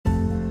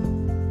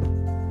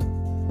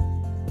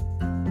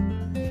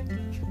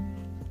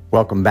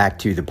Welcome back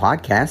to the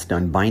podcast,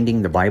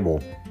 Unbinding the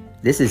Bible.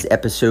 This is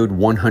episode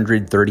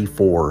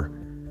 134,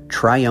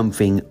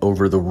 Triumphing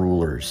Over the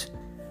Rulers.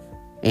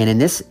 And in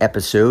this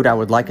episode, I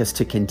would like us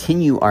to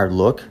continue our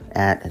look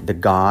at the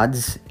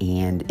gods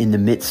and in the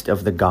midst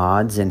of the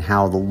gods and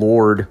how the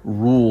Lord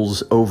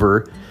rules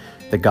over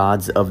the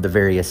gods of the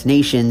various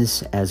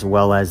nations, as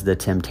well as the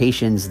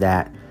temptations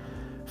that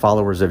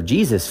followers of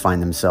Jesus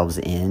find themselves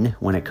in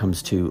when it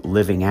comes to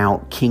living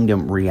out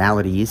kingdom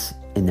realities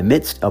in the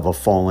midst of a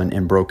fallen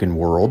and broken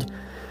world.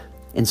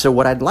 And so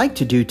what I'd like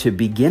to do to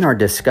begin our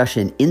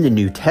discussion in the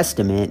New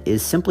Testament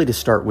is simply to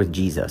start with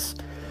Jesus.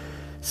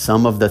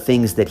 Some of the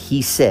things that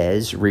he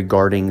says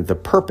regarding the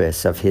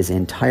purpose of his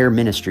entire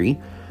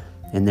ministry,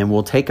 and then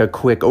we'll take a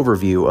quick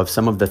overview of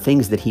some of the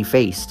things that he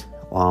faced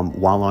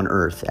while on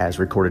earth as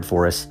recorded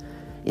for us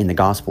in the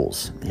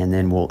Gospels. And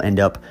then we'll end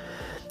up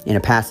in a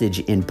passage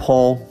in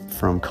Paul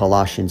from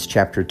Colossians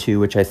chapter 2,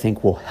 which I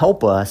think will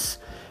help us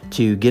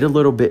to get a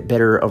little bit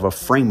better of a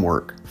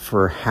framework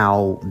for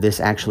how this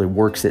actually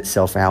works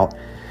itself out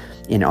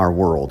in our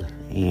world.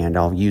 And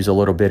I'll use a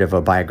little bit of a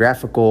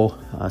biographical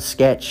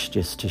sketch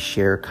just to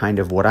share kind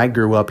of what I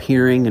grew up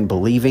hearing and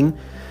believing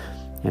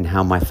and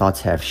how my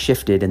thoughts have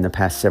shifted in the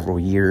past several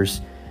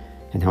years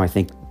and how I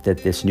think that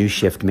this new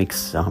shift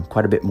makes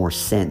quite a bit more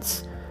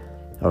sense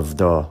of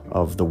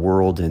the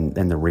world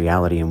and the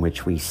reality in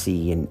which we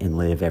see and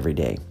live every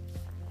day.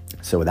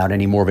 So without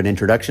any more of an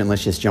introduction,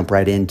 let's just jump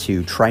right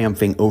into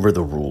triumphing over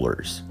the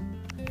rulers.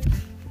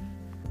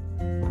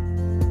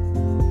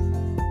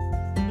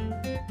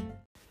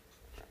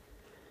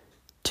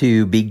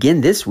 To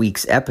begin this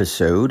week's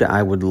episode,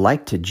 I would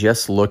like to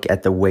just look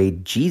at the way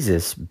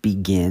Jesus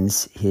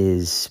begins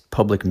his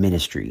public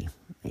ministry.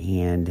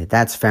 And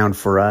that's found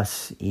for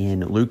us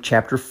in Luke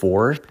chapter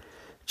 4.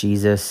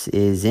 Jesus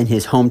is in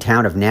his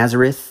hometown of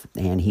Nazareth,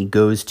 and he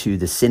goes to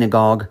the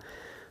synagogue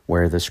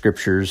where the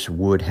scriptures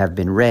would have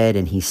been read,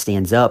 and he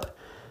stands up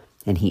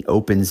and he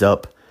opens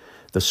up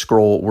the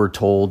scroll, we're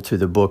told, to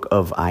the book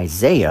of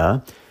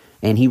Isaiah,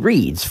 and he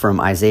reads from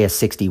Isaiah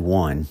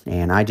 61.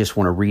 And I just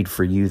want to read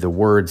for you the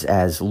words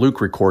as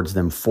Luke records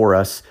them for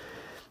us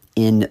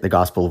in the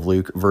Gospel of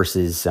Luke,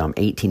 verses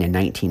 18 and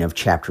 19 of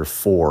chapter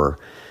 4.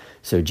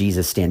 So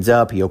Jesus stands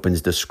up, he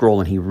opens the scroll,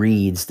 and he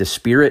reads, "The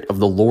Spirit of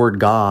the Lord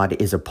God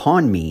is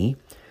upon me,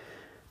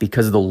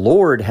 because the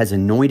Lord has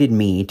anointed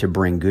me to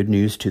bring good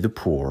news to the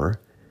poor.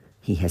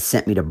 He has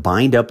sent me to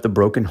bind up the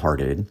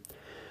brokenhearted,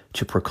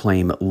 to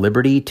proclaim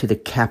liberty to the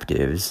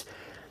captives,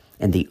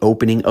 and the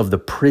opening of the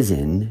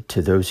prison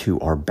to those who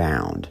are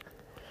bound."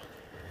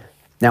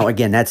 Now,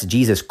 again, that's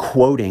Jesus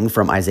quoting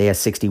from Isaiah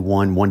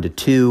 61,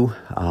 1-2.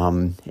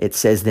 It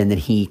says then that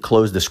he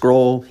closed the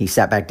scroll, he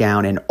sat back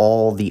down, and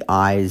all the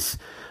eyes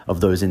of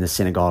those in the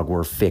synagogue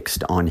were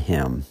fixed on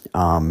him.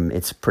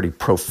 It's a pretty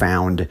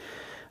profound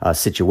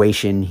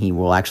situation. He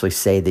will actually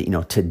say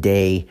that,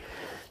 today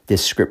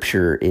this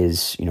scripture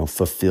is,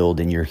 fulfilled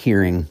in your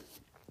hearing.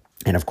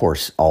 And of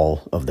course,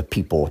 all of the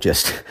people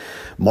just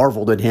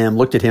marveled at him,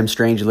 looked at him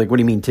strangely, like, what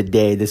do you mean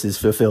today this is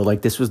fulfilled?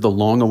 Like, this was the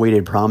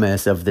long-awaited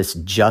promise of this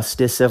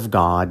justice of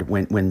God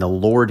when the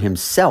Lord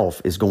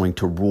himself is going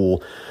to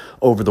rule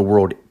over the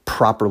world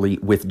properly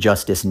with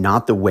justice,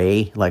 not the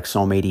way, like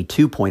Psalm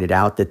 82 pointed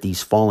out, that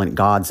these fallen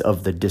gods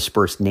of the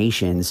dispersed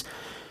nations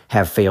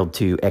have failed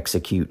to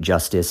execute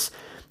justice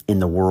in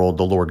the world.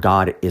 The Lord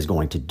God is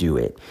going to do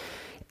it.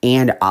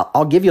 And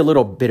I'll give you a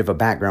little bit of a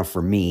background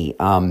for me.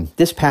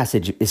 This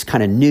passage is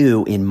kind of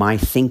new in my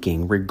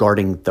thinking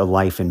regarding the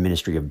life and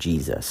ministry of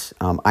Jesus.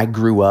 I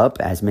grew up,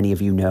 as many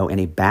of you know, in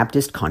a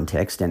Baptist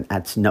context, and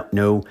that's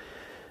no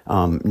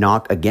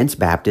knock against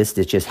Baptists.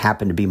 It just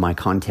happened to be my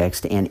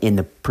context. And in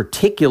the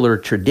particular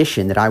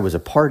tradition that I was a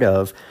part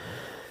of,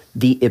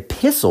 the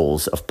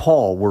epistles of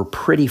Paul were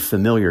pretty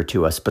familiar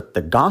to us, but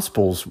the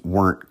Gospels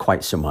weren't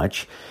quite so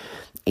much.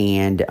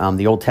 And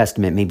the Old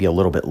Testament maybe a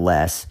little bit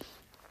less.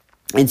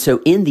 And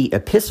so in the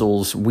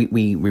epistles,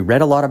 we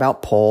read a lot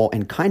about Paul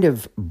and kind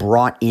of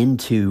brought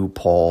into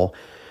Paul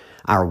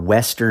our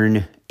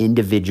Western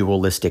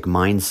individualistic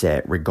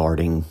mindset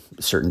regarding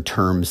certain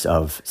terms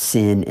of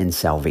sin and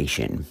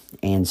salvation.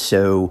 And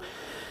so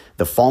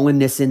the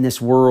fallenness in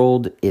this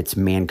world, it's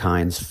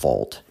mankind's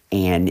fault.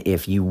 And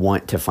if you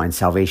want to find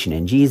salvation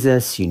in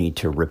Jesus, you need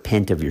to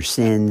repent of your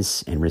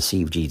sins and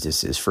receive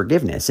Jesus'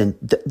 forgiveness. And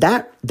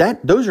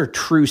those are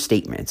true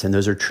statements and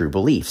those are true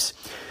beliefs.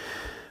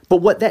 But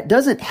what that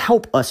doesn't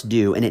help us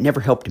do, and it never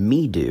helped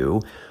me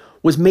do,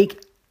 was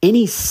make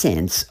any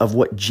sense of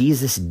what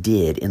Jesus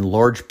did in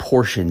large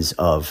portions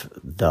of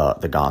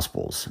the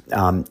Gospels.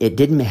 It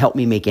didn't help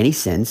me make any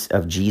sense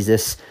of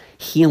Jesus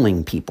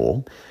healing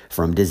people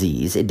from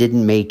disease. It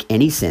didn't make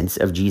any sense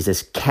of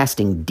Jesus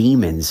casting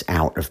demons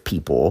out of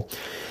people.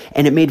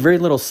 And it made very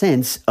little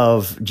sense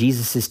of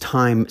Jesus'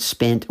 time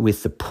spent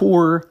with the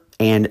poor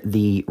and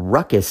the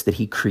ruckus that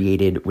he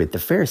created with the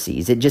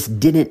Pharisees. It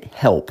just didn't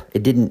help.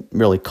 It didn't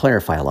really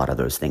clarify a lot of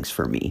those things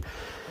for me.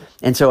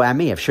 And so I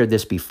may have shared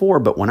this before,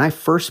 but when I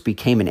first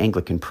became an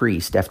Anglican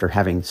priest after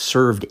having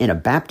served in a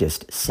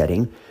Baptist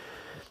setting,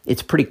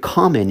 it's pretty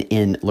common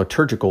in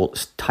liturgical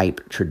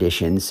type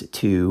traditions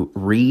to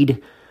read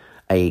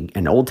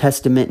an Old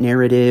Testament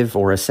narrative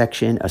or a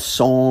section, a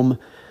psalm,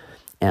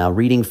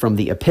 reading from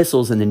the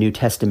epistles in the New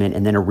Testament,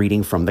 and then a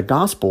reading from the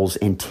Gospels.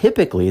 And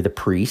typically the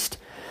priest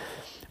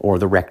or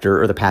the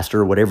rector or the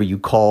pastor or whatever you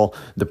call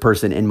the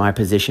person in my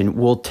position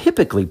will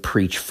typically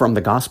preach from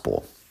the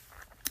Gospel.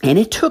 And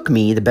it took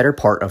me the better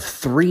part of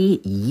 3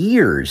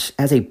 years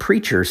as a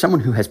preacher, someone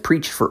who has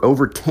preached for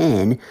over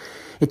 10.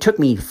 It took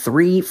me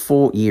 3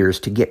 full years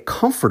to get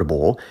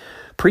comfortable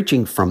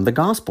preaching from the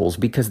Gospels,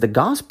 because the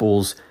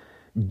Gospels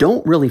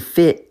don't really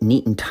fit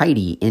neat and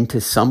tidy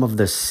into some of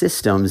the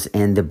systems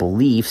and the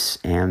beliefs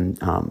and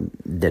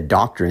the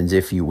doctrines,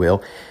 if you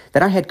will,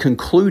 that I had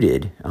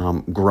concluded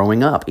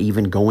growing up,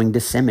 even going to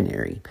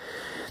seminary.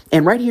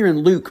 And right here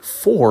in Luke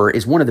 4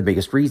 is one of the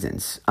biggest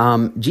reasons.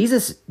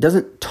 Jesus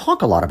doesn't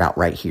talk a lot about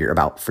right here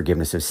about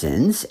forgiveness of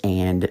sins,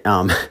 and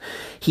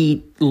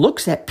he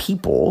looks at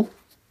people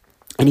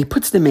and he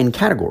puts them in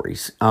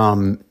categories.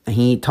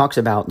 He talks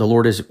about the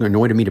Lord has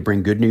anointed me to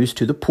bring good news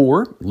to the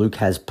poor. Luke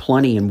has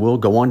plenty and will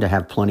go on to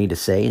have plenty to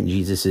say in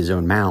Jesus'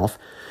 own mouth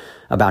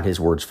about his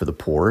words for the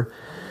poor.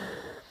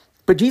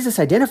 But Jesus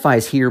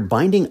identifies here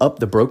binding up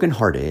the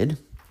brokenhearted,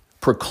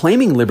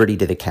 proclaiming liberty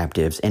to the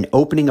captives, and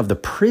opening of the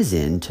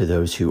prison to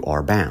those who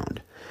are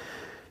bound.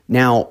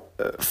 Now,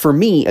 for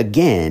me,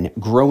 again,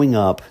 growing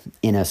up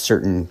in a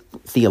certain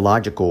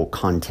theological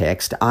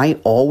context, I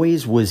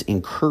always was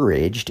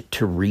encouraged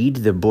to read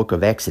the book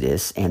of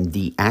Exodus and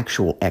the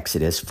actual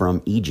Exodus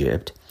from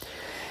Egypt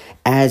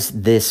as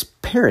this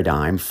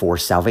paradigm for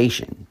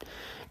salvation.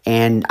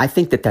 And I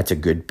think that that's a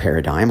good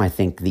paradigm. I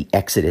think the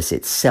Exodus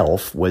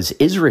itself was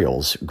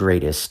Israel's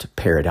greatest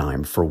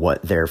paradigm for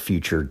what their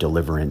future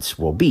deliverance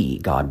will be.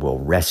 God will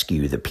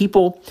rescue the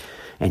people,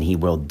 and he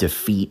will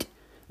defeat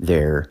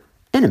their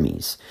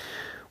enemies.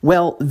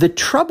 Well, the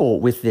trouble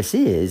with this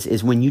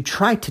is when you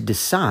try to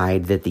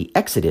decide that the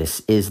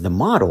Exodus is the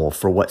model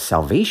for what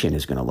salvation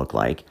is going to look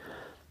like,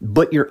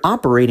 but you're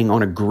operating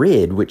on a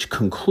grid which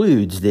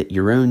concludes that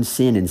your own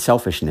sin and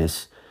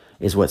selfishness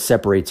is what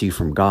separates you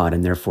from God,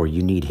 and therefore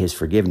you need his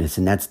forgiveness.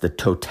 And that's the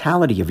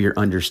totality of your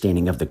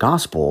understanding of the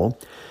gospel.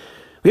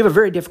 We have a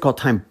very difficult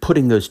time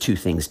putting those two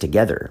things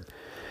together,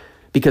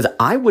 because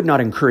I would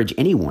not encourage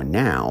anyone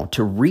now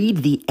to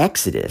read the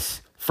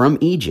Exodus from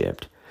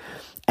Egypt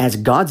as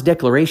God's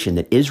declaration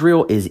that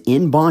Israel is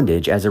in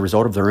bondage as a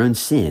result of their own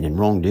sin and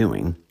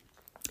wrongdoing,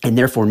 and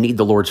therefore need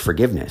the Lord's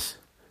forgiveness.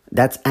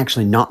 That's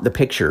actually not the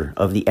picture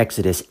of the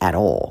Exodus at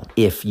all.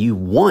 If you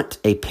want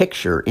a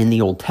picture in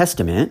the Old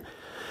Testament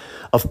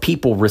of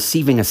people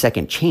receiving a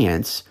second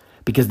chance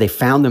because they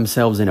found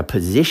themselves in a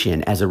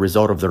position as a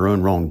result of their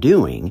own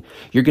wrongdoing,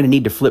 you're going to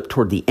need to flip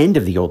toward the end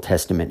of the Old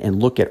Testament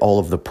and look at all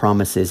of the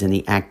promises and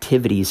the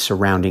activities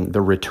surrounding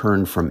the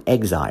return from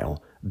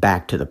exile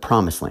back to the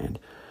promised land.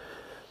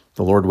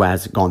 The Lord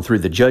has gone through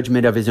the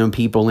judgment of his own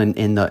people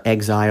in the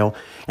exile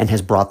and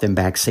has brought them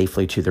back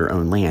safely to their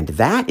own land.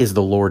 That is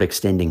the Lord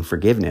extending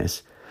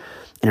forgiveness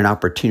and an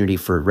opportunity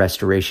for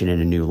restoration and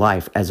a new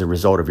life as a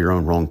result of your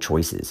own wrong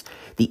choices.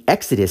 The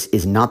Exodus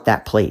is not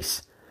that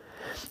place.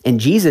 And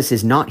Jesus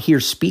is not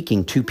here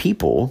speaking to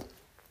people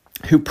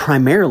who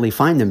primarily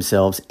find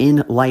themselves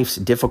in life's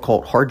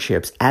difficult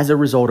hardships as a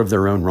result of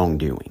their own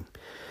wrongdoing.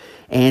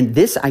 And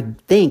this, I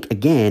think,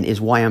 again,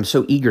 is why I'm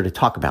so eager to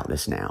talk about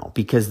this now,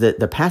 because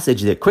the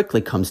passage that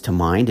quickly comes to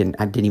mind, and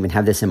I didn't even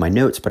have this in my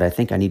notes, but I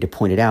think I need to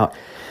point it out,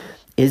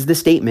 is the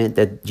statement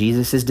that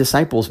Jesus'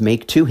 disciples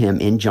make to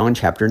him in John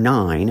chapter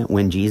 9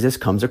 when Jesus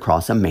comes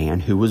across a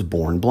man who was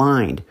born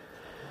blind.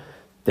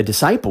 The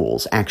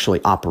disciples actually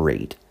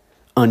operate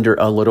under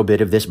a little bit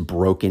of this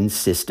broken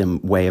system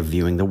way of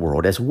viewing the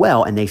world as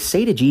well. And they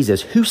say to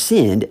Jesus, who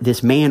sinned,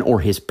 this man or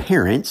his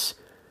parents,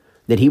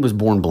 that he was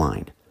born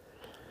blind?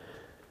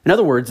 In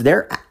other words,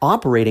 they're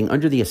operating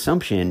under the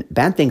assumption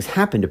bad things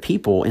happen to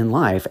people in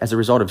life as a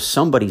result of it's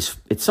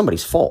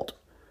somebody's fault.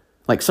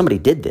 Like somebody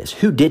did this.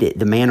 Who did it?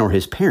 The man or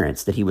his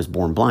parents, that he was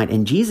born blind?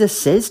 And Jesus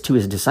says to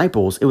his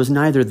disciples, it was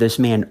neither this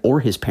man or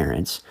his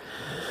parents,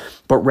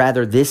 but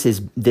rather this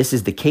is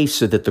the case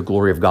so that the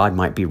glory of God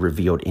might be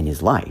revealed in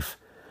his life.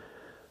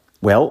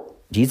 Well,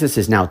 Jesus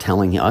is now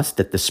telling us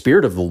that the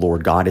Spirit of the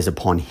Lord God is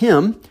upon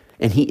him,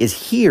 and he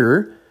is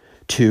here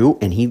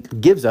and he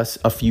gives us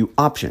a few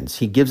options.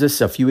 He gives us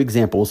a few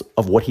examples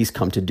of what he's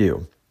come to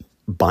do.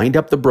 Bind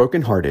up the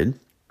brokenhearted,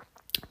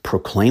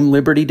 proclaim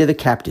liberty to the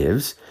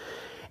captives,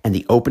 and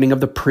the opening of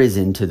the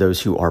prison to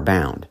those who are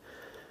bound.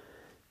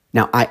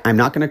 Now, I'm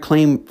not going to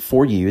claim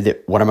for you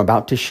that what I'm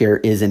about to share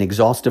is an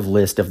exhaustive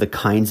list of the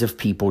kinds of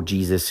people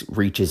Jesus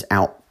reaches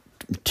out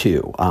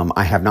to.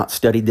 I have not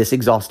studied this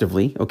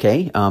exhaustively,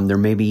 okay? There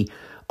may be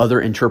other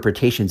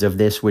interpretations of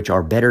this which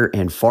are better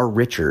and far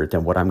richer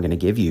than what I'm going to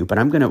give you, but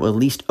I'm going to at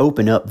least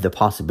open up the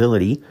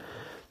possibility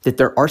that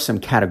there are some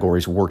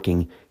categories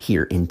working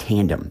here in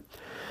tandem.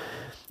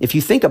 If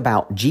you think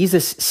about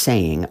Jesus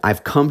saying,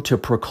 I've come to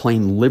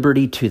proclaim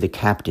liberty to the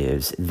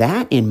captives,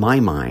 that in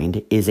my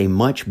mind is a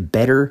much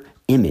better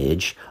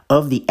image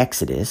of the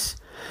Exodus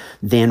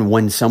than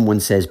when someone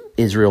says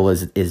Israel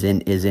is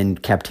in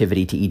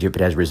captivity to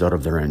Egypt as a result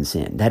of their own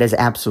sin. That is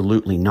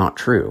absolutely not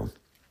true.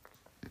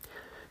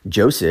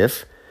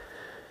 Joseph,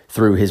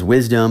 through his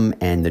wisdom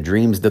and the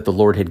dreams that the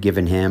Lord had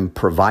given him,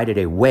 provided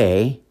a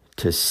way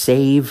to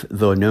save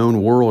the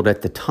known world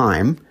at the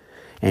time,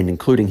 and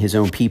including his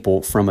own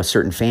people, from a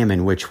certain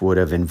famine which would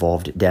have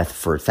involved death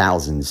for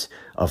thousands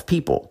of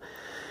people.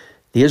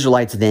 The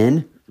Israelites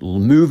then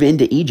move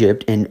into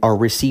Egypt and are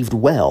received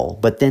well,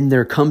 but then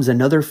there comes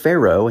another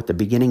Pharaoh at the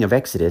beginning of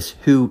Exodus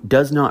who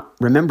does not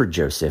remember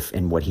Joseph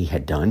and what he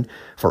had done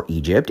for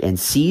Egypt, and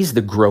sees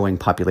the growing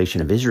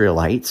population of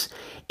Israelites,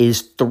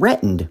 is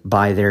threatened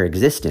by their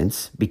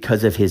existence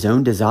because of his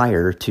own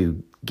desire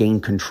to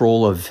gain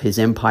control of his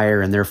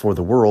empire and therefore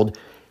the world,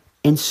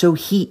 and so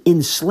he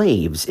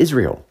enslaves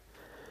Israel.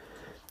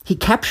 He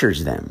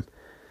captures them,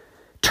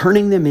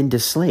 turning them into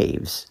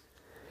slaves.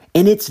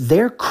 And it's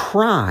their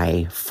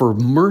cry for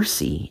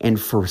mercy and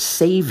for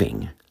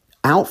saving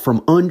out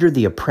from under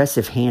the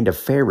oppressive hand of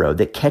Pharaoh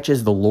that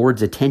catches the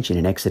Lord's attention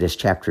in Exodus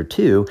chapter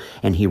 2,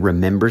 and he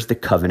remembers the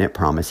covenant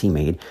promise he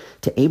made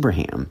to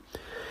Abraham.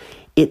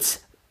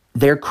 It's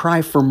their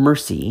cry for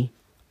mercy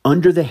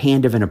under the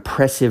hand of an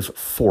oppressive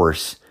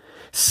force.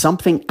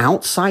 Something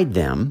outside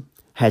them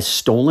has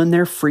stolen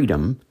their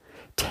freedom,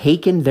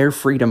 taken their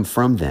freedom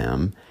from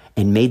them,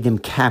 and made them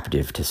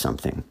captive to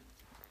something.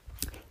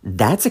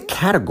 That's a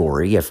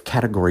category, if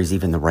category is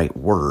even the right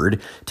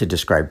word to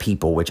describe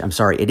people, which I'm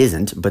sorry, it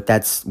isn't, but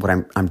that's what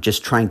I'm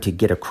just trying to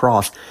get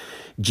across.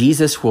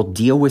 Jesus will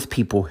deal with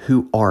people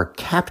who are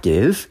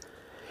captive,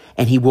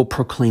 and he will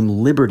proclaim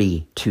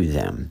liberty to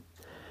them.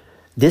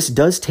 This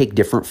does take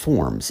different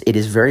forms. It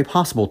is very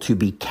possible to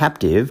be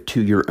captive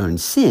to your own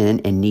sin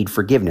and need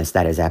forgiveness.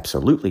 That is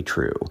absolutely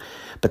true.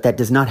 But that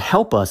does not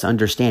help us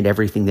understand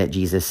everything that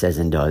Jesus says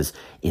and does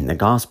in the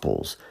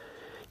Gospels.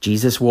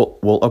 Jesus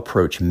will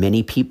approach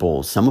many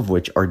people, some of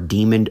which are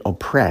demon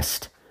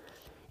oppressed,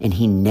 and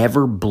he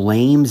never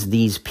blames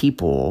these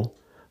people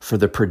for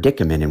the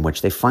predicament in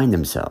which they find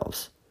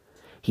themselves.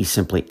 He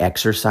simply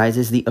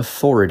exercises the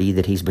authority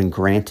that he's been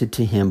granted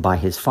to him by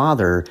his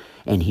Father,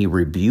 and he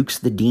rebukes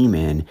the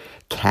demon,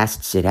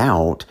 casts it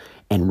out,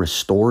 and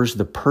restores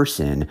the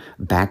person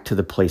back to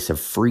the place of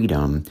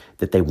freedom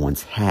that they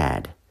once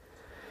had.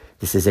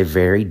 This is a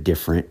very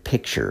different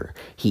picture.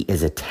 He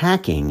is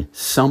attacking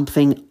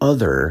something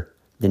other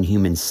than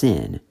human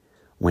sin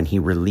when he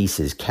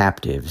releases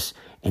captives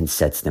and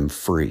sets them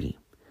free.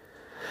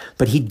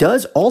 But he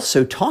does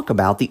also talk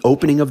about the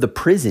opening of the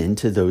prison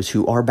to those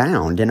who are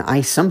bound. And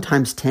I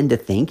sometimes tend to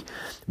think,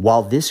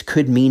 while this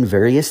could mean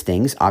various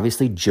things,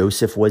 obviously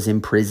Joseph was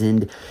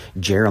imprisoned,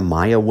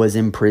 Jeremiah was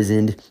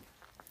imprisoned.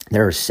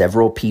 There are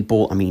several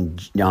people.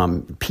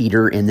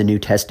 Peter in the New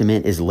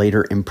Testament is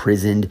later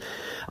imprisoned.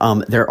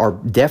 There are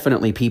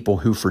definitely people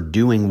who, for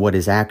doing what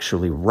is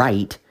actually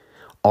right,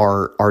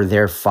 are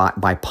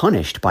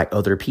punished by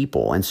other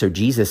people. And so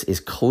Jesus is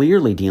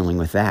clearly dealing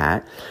with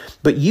that.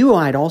 But you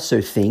might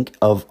also think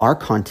of our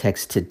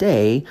context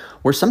today,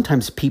 where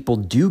sometimes people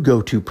do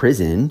go to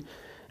prison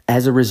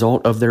as a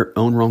result of their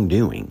own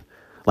wrongdoing.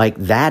 Like,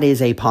 that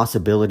is a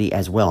possibility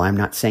as well. I'm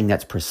not saying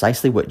that's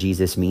precisely what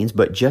Jesus means,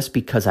 but just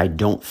because I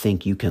don't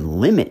think you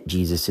can limit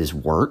Jesus's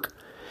work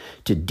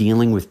to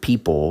dealing with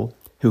people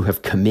who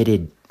have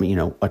committed,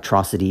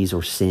 atrocities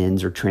or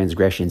sins or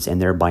transgressions and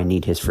thereby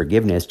need his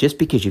forgiveness, just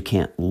because you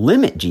can't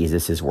limit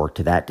Jesus's work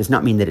to that does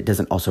not mean that it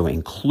doesn't also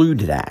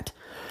include that.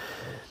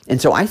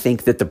 And so I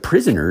think that the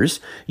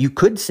prisoners, you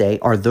could say,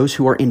 are those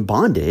who are in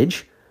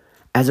bondage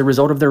as a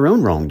result of their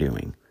own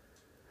wrongdoing.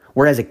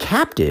 Whereas a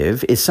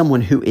captive is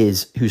someone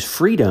whose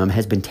freedom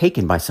has been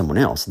taken by someone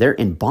else. They're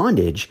in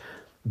bondage,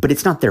 but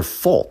it's not their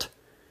fault.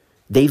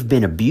 They've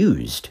been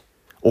abused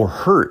or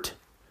hurt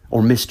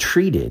or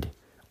mistreated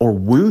or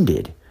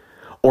wounded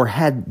or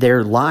had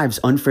their lives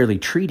unfairly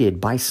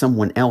treated by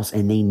someone else,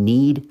 and they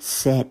need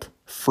set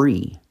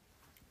free.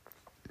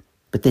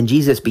 But then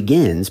Jesus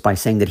begins by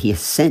saying that he has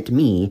sent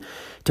me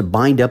to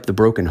bind up the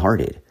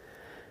brokenhearted.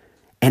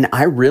 And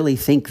I really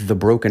think the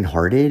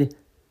brokenhearted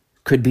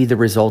could be the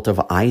result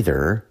of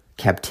either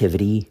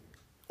captivity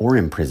or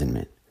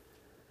imprisonment.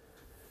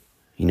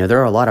 There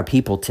are a lot of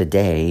people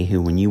today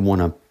who, when you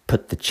want to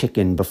put the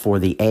chicken before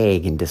the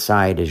egg and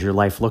decide, does your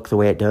life look the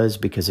way it does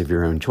because of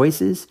your own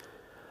choices?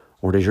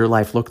 Or does your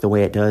life look the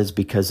way it does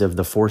because of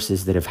the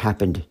forces that have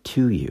happened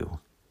to you?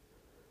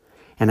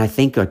 And I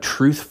think a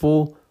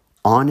truthful,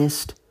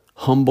 honest,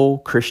 humble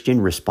Christian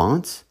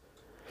response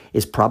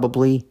is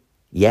probably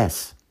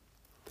yes.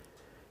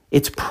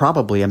 It's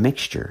probably a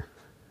mixture.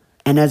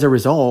 And as a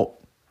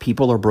result,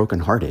 people are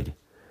brokenhearted.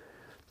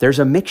 There's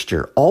a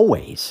mixture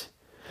always.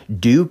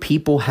 Do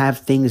people have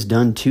things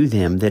done to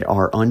them that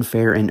are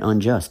unfair and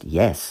unjust?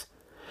 Yes.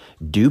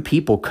 Do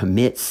people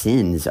commit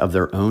sins of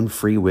their own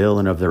free will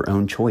and of their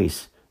own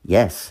choice?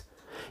 Yes.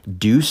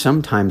 Do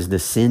sometimes the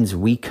sins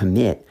we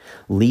commit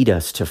lead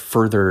us to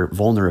further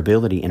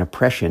vulnerability and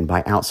oppression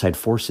by outside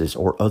forces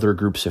or other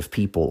groups of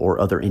people or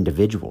other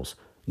individuals?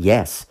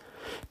 Yes.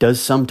 Does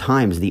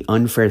sometimes the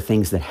unfair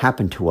things that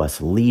happen to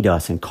us lead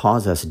us and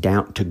cause us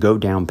to go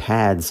down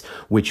paths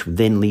which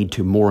then lead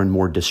to more and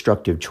more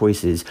destructive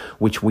choices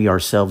which we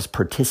ourselves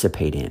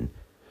participate in?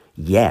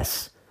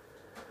 Yes.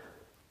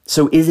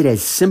 So is it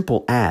as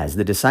simple as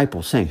the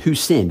disciples saying, who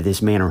sinned,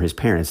 this man or his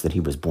parents, that he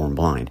was born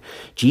blind?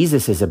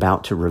 Jesus is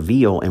about to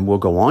reveal, and will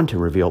go on to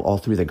reveal all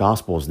through the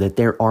Gospels, that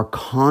there are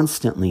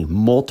constantly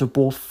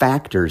multiple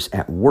factors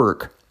at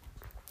work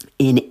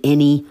in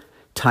any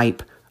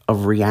type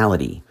of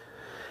reality.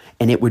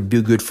 And it would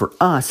be good for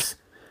us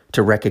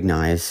to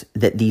recognize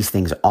that these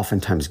things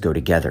oftentimes go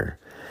together.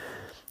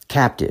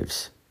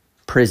 Captives,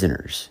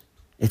 prisoners,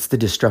 it's the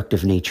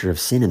destructive nature of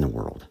sin in the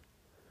world.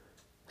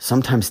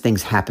 Sometimes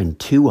things happen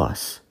to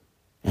us,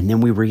 and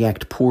then we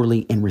react poorly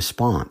in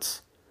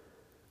response.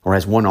 Or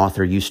as one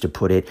author used to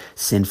put it,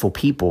 sinful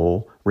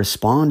people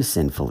respond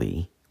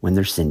sinfully when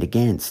they're sinned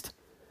against.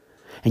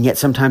 And yet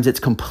sometimes it's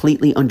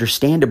completely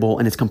understandable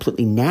and it's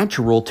completely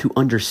natural to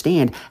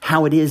understand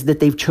how it is that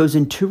they've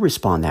chosen to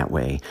respond that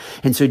way.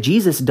 And so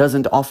Jesus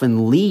doesn't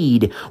often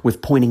lead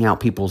with pointing out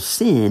people's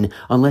sin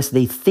unless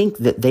they think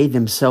that they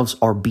themselves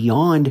are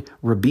beyond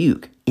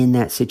rebuke in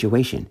that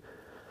situation.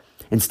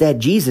 Instead,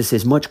 Jesus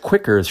is much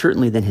quicker,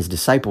 certainly than his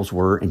disciples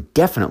were, and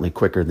definitely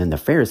quicker than the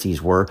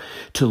Pharisees were,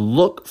 to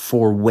look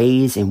for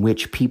ways in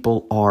which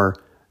people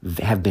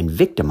have been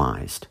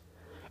victimized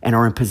and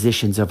are in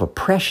positions of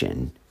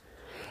oppression,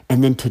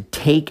 and then to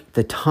take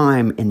the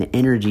time and the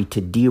energy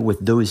to deal with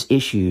those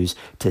issues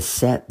to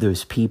set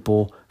those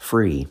people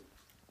free.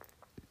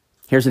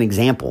 Here's an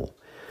example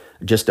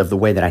just of the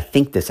way that I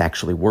think this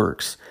actually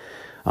works.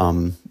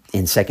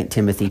 In 2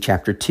 Timothy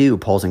chapter 2,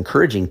 Paul's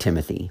encouraging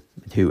Timothy,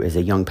 who is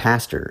a young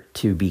pastor,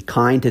 to be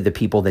kind to the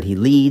people that he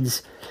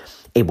leads,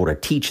 able to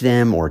teach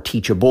them, or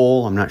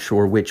teachable. I'm not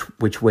sure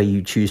which way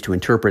you choose to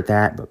interpret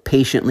that, but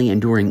patiently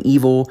enduring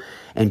evil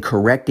and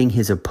correcting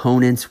his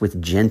opponents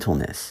with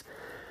gentleness.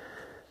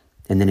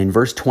 And then in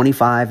verse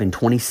 25 and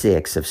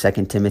 26 of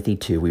 2 Timothy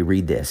 2, we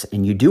read this,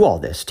 "And you do all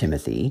this,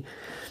 Timothy,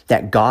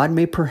 that God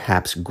may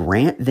perhaps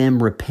grant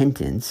them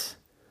repentance,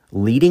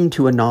 leading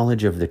to a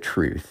knowledge of the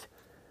truth,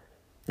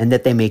 and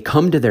that they may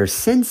come to their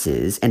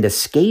senses and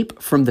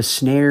escape from the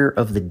snare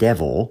of the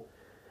devil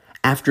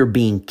after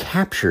being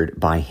captured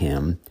by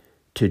him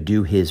to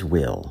do his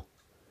will."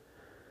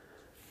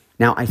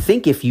 Now, I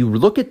think if you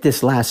look at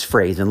this last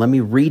phrase, and let me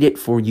read it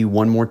for you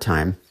one more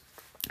time,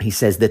 he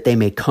says that they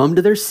may come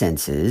to their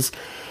senses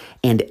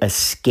and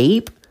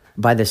escape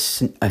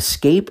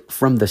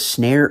from the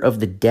snare of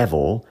the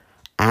devil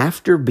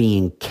after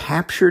being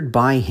captured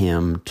by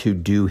him to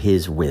do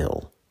his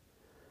will.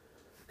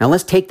 Now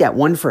let's take that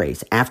one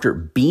phrase, after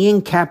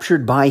being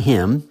captured by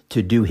him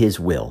to do his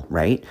will,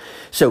 right?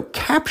 So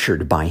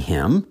captured by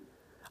him,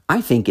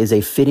 I think, is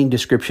a fitting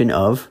description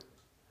of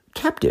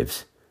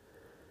captives.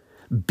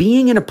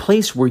 Being in a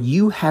place where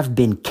you have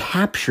been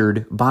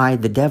captured by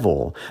the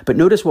devil. But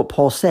notice what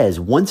Paul says,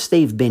 once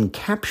they've been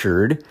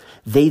captured,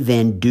 they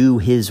then do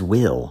his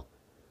will.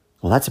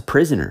 Well, that's a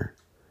prisoner.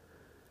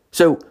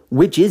 So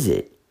which is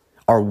it?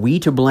 Are we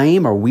to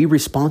blame? Are we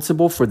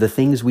responsible for the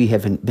things we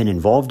have been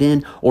involved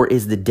in? Or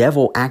is the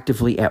devil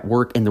actively at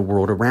work in the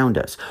world around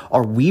us?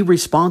 Are we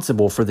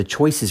responsible for the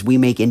choices we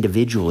make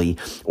individually?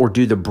 Or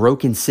do the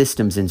broken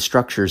systems and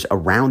structures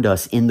around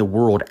us in the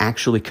world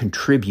actually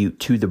contribute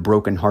to the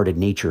brokenhearted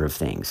nature of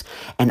things?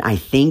 And I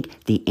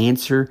think the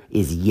answer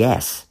is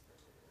yes.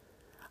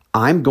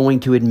 I'm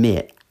going to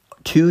admit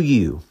to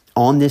you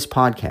on this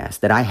podcast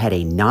that I had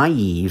a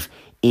naive,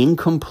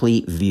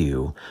 incomplete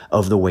view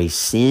of the way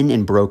sin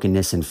and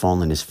brokenness and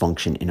fallenness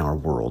function in our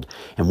world.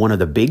 And one of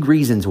the big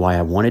reasons why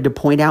I wanted to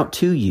point out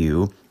to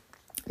you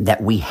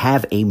that we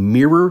have a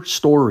mirror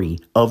story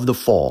of the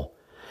fall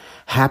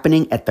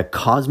happening at the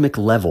cosmic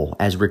level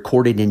as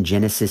recorded in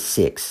Genesis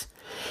 6.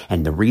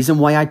 And the reason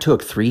why I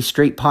took 3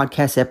 straight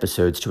podcast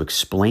episodes to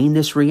explain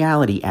this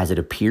reality as it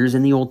appears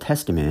in the Old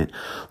Testament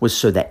was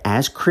so that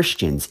as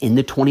Christians in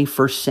the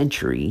 21st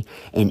century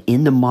and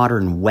in the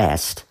modern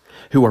West,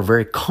 who are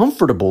very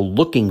comfortable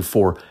looking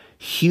for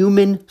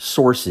human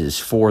sources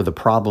for the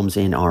problems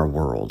in our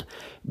world,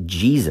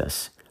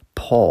 Jesus,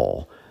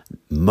 Paul,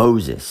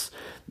 Moses,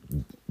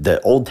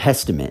 the Old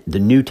Testament, the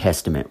New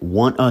Testament,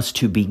 want us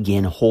to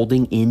begin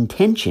holding in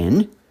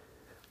tension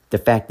the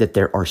fact that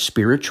there are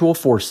spiritual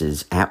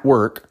forces at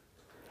work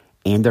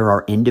and there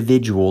are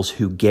individuals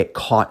who get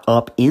caught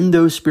up in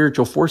those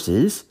spiritual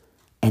forces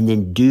and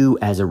then do,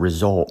 as a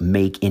result,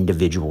 make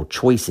individual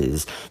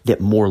choices that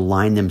more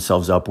line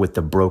themselves up with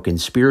the broken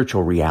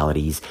spiritual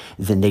realities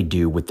than they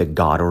do with the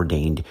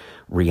God-ordained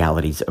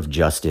realities of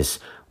justice,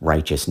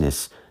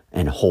 righteousness,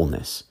 and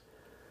wholeness.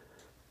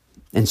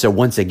 And so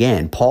once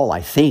again, Paul,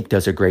 I think,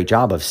 does a great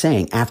job of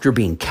saying, after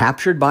being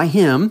captured by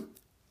him,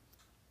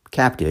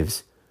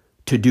 captives,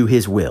 to do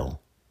his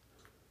will,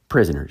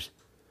 prisoners.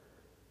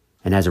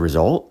 And as a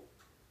result,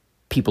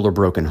 people are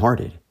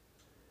brokenhearted.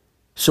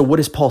 So what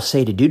does Paul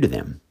say to do to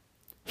them?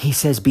 He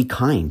says, be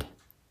kind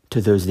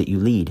to those that you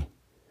lead.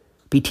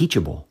 Be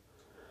teachable.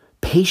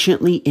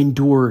 Patiently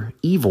endure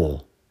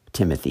evil,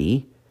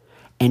 Timothy,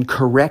 and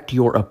correct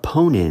your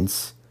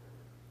opponents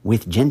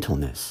with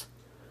gentleness.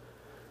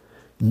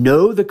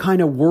 Know the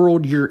kind of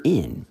world you're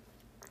in.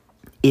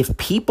 If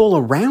people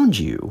around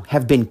you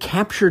have been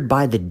captured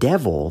by the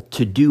devil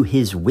to do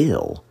his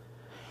will,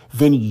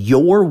 then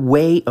your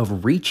way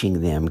of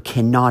reaching them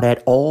cannot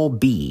at all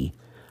be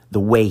the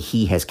way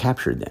he has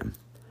captured them.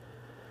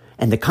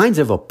 And the kinds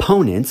of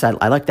opponents, I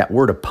like that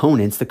word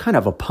opponents, the kind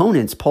of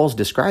opponents Paul's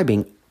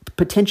describing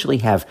potentially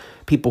have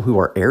people who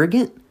are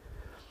arrogant,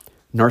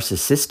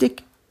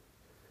 narcissistic,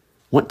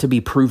 want to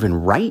be proven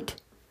right,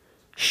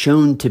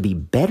 shown to be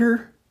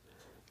better,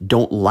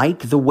 don't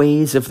like the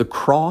ways of the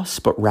cross,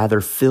 but rather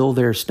fill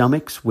their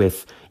stomachs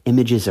with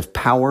images of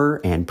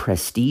power and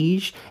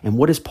prestige. And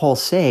what does Paul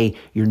say?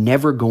 You're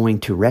never going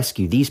to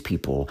rescue these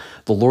people.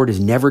 The Lord is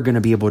never going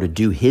to be able to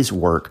do his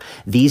work.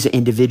 These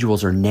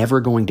individuals are never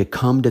going to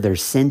come to their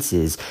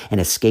senses and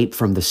escape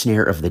from the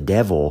snare of the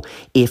devil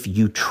if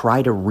you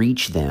try to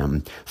reach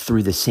them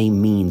through the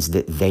same means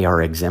that they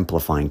are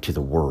exemplifying to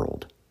the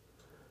world.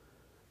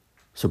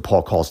 So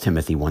Paul calls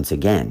Timothy once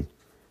again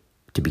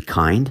to be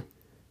kind,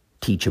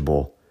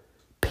 teachable,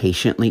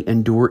 patiently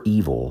endure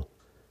evil,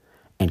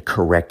 and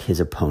correct his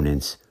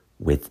opponents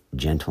with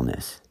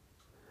gentleness.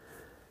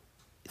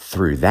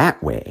 Through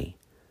that way,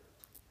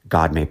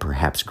 God may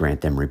perhaps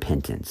grant them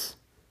repentance,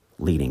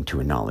 leading to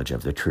a knowledge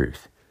of the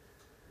truth.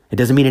 It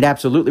doesn't mean it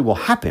absolutely will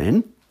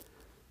happen,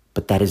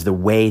 but that is the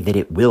way that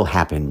it will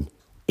happen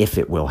if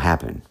it will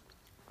happen.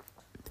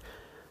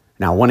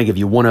 Now, I want to give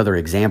you one other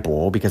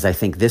example because I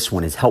think this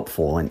one is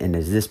helpful, and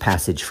is this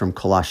passage from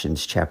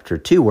Colossians chapter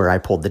 2, where I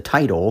pulled the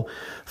title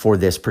for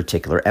this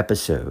particular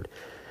episode.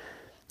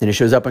 And it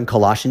shows up in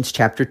Colossians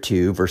chapter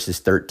 2, verses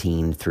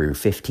 13 through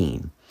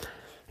 15.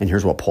 And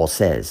here's what Paul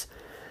says.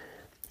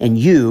 And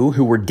you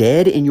who were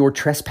dead in your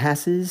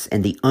trespasses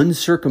and the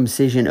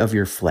uncircumcision of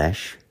your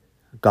flesh,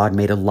 God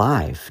made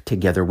alive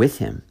together with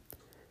him,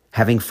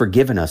 having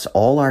forgiven us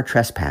all our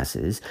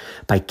trespasses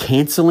by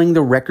canceling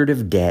the record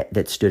of debt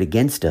that stood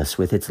against us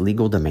with its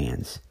legal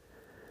demands.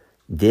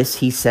 This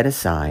he set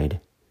aside,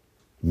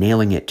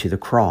 nailing it to the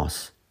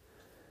cross.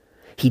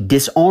 He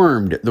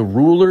disarmed the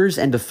rulers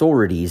and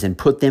authorities and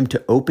put them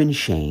to open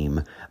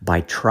shame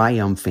by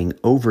triumphing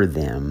over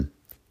them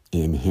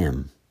in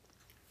him.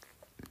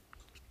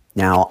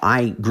 Now,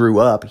 I grew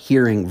up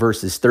hearing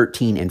verses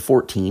 13 and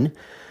 14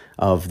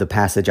 of the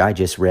passage I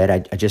just read.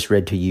 I just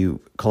read to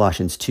you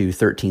Colossians 2,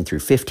 13 through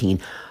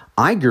 15.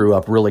 I grew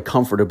up really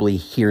comfortably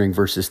hearing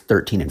verses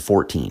 13 and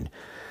 14.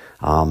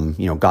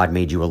 God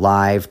made you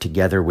alive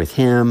together with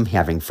him,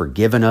 having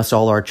forgiven us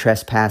all our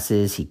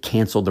trespasses. He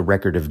canceled the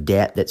record of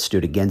debt that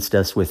stood against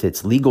us with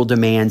its legal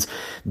demands.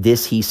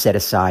 This he set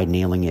aside,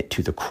 nailing it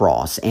to the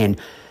cross. And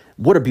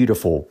what a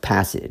beautiful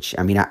passage.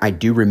 I mean, I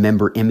do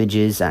remember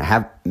images. I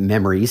have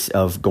memories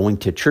of going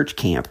to church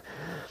camp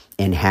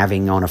and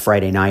having on a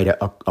Friday night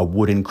a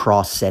wooden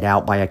cross set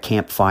out by a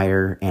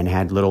campfire and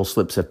had little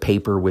slips of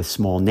paper with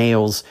small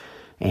nails.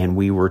 And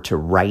we were to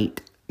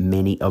write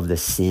many of the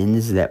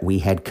sins that we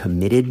had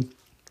committed,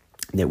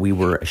 that we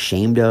were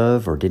ashamed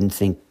of or didn't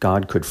think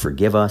God could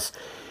forgive us.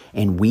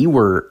 And we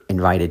were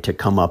invited to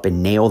come up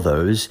and nail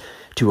those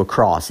to a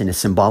cross in a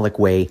symbolic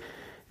way,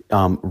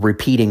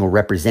 repeating or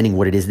representing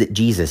what it is that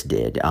Jesus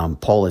did.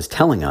 Paul is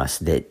telling us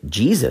that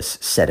Jesus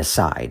set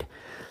aside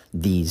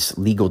these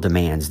legal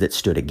demands that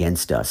stood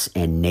against us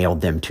and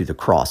nailed them to the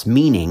cross,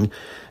 meaning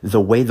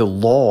the way the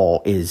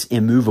law is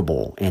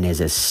immovable and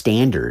is a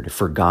standard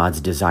for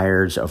God's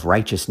desires of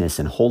righteousness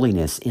and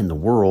holiness in the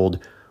world,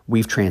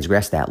 we've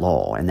transgressed that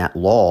law. And that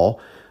law,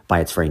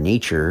 by its very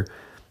nature,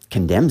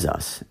 condemns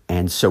us.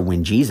 And so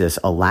when Jesus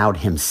allowed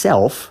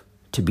himself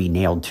to be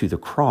nailed to the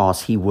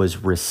cross, he was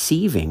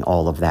receiving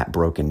all of that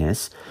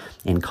brokenness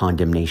and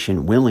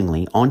condemnation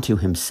willingly onto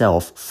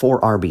himself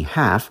for our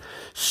behalf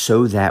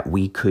so that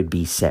we could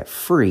be set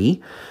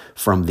free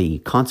from the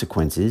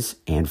consequences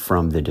and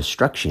from the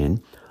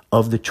destruction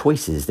of the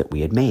choices that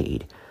we had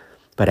made.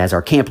 But as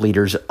our camp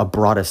leaders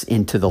brought us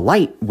into the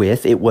light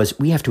with, it was,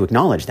 we have to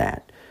acknowledge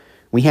that.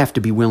 We have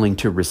to be willing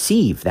to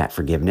receive that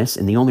forgiveness,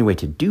 and the only way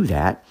to do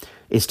that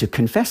is to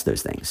confess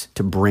those things,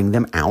 to bring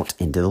them out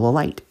into the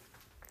light.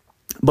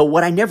 But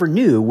what I never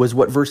knew was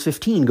what verse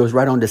 15 goes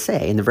right on to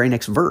say in the very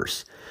next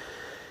verse.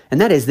 And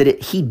that is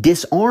that he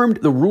disarmed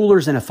the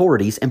rulers and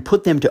authorities and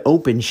put them to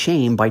open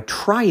shame by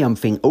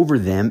triumphing over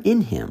them in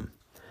him.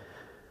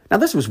 Now,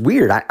 this was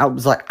weird. I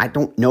was like, I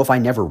don't know if I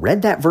never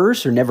read that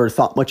verse or never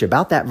thought much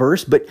about that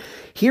verse. But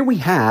here we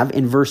have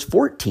in verse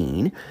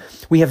 14,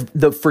 we have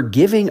the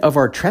forgiving of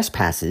our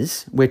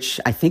trespasses, which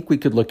I think we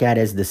could look at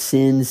as the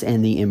sins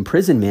and the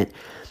imprisonment.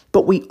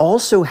 But we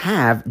also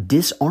have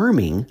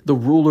disarming the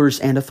rulers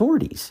and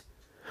authorities,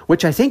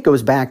 which I think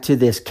goes back to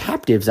this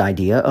captives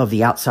idea of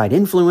the outside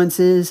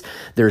influences.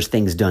 There's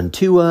things done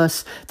to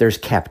us. There's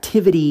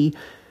captivity.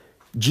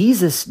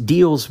 Jesus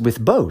deals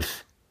with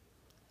both.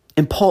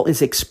 And Paul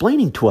is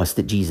explaining to us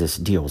that Jesus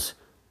deals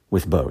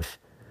with both.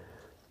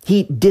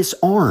 He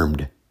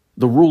disarmed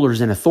the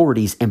rulers and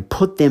authorities and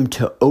put them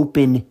to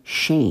open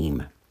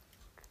shame.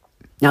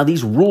 Now,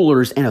 these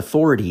rulers and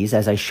authorities,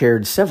 as I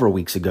shared several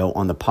weeks ago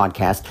on the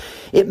podcast,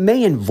 it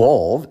may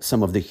involve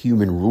some of the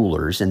human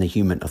rulers and the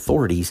human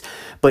authorities,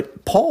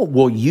 but Paul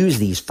will use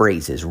these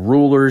phrases,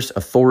 rulers,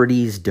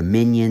 authorities,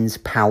 dominions,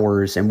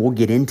 powers, and we'll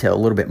get into a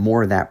little bit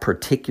more of that,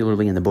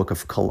 particularly in the book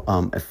of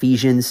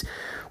Ephesians.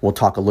 We'll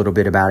talk a little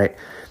bit about it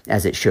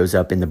as it shows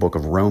up in the book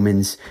of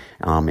Romans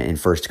and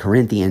 1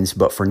 Corinthians.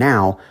 But for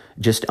now,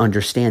 just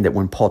understand that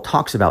when Paul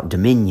talks about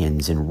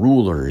dominions and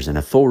rulers and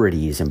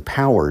authorities and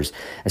powers,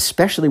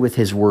 especially with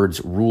his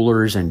words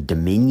rulers and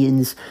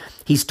dominions,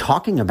 he's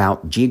talking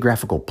about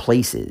geographical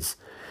places.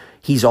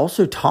 He's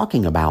also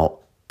talking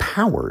about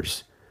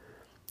powers.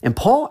 And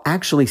Paul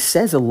actually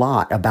says a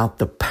lot about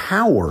the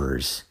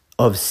powers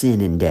of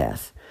sin and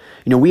death.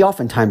 You know, we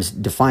oftentimes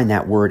define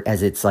that word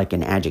as it's like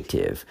an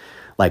adjective,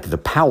 like the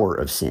power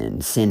of sin.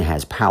 Sin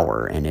has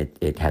power and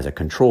it has a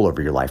control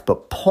over your life.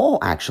 But Paul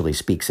actually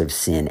speaks of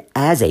sin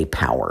as a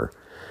power,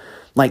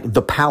 like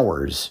the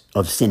powers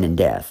of sin and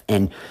death.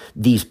 And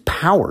these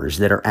powers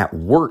that are at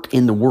work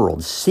in the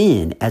world,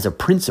 sin as a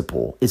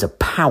principle is a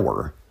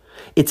power.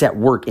 It's at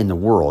work in the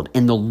world.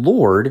 And the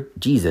Lord,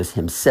 Jesus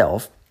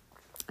himself,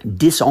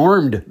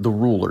 disarmed the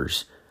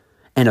rulers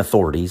and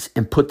authorities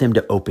and put them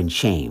to open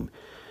shame.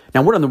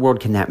 Now, what in the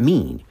world can that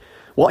mean?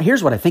 Well,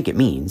 here's what I think it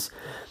means.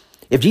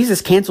 If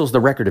Jesus cancels the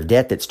record of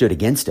debt that stood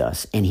against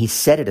us and he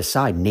set it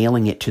aside,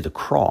 nailing it to the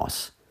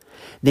cross,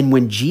 then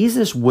when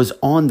Jesus was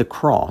on the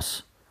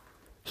cross,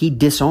 he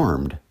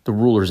disarmed the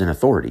rulers and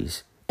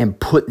authorities and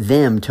put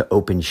them to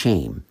open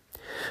shame.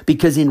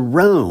 Because in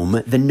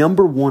Rome, the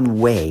number one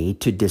way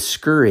to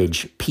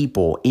discourage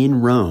people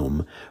in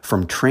Rome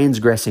from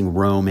transgressing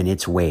Rome and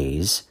its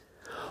ways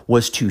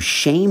was to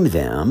shame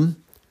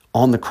them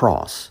on the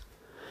cross.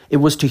 It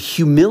was to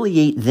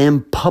humiliate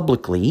them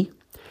publicly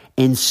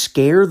and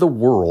scare the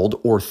world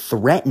or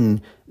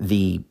threaten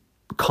the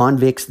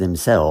convicts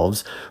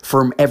themselves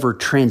from ever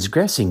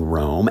transgressing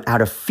Rome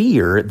out of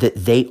fear that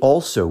they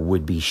also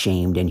would be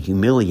shamed and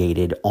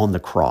humiliated on the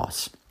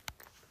cross.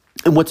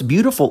 And what's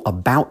beautiful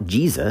about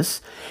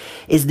Jesus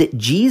is that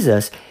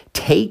Jesus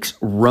takes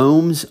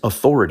Rome's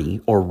authority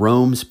or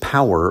Rome's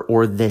power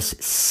or this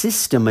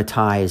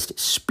systematized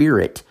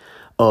spirit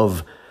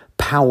of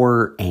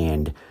power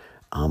and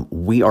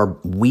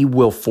we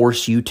will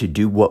force you to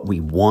do what we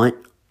want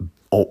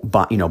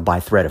by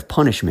threat of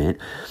punishment.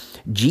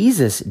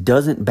 Jesus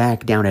doesn't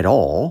back down at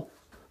all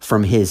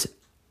from his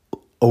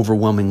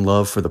overwhelming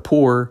love for the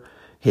poor,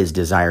 his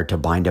desire to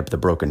bind up the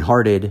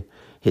brokenhearted,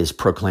 his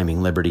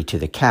proclaiming liberty to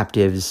the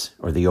captives,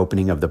 or the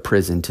opening of the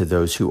prison to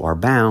those who are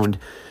bound,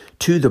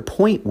 to the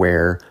point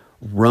where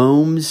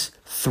Rome's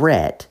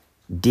threat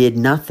did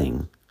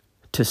nothing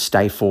to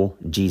stifle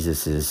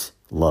Jesus's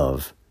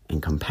love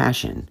and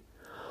compassion,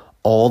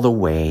 all the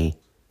way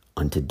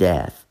unto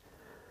death.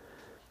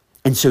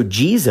 And so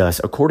Jesus,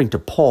 according to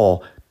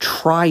Paul,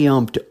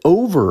 triumphed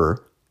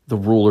over the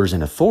rulers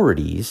and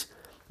authorities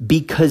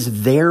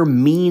because their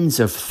means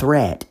of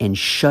threat and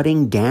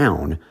shutting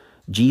down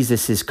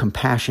Jesus'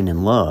 compassion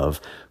and love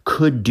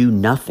could do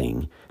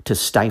nothing to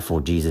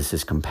stifle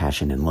Jesus'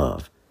 compassion and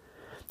love.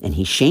 And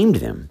he shamed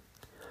them.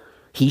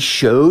 He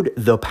showed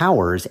the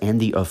powers and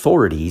the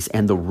authorities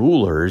and the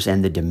rulers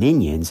and the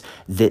dominions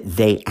that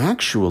they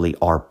actually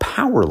are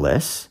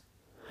powerless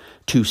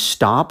to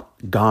stop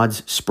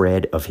God's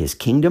spread of his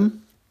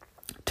kingdom,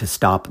 to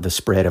stop the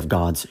spread of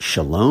God's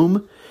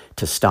shalom,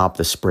 to stop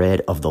the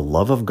spread of the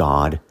love of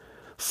God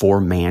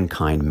for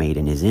mankind made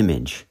in his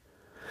image.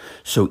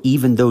 So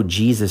even though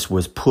Jesus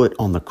was put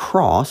on the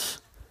cross,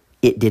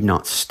 it did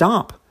not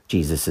stop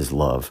Jesus'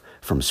 love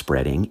from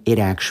spreading. It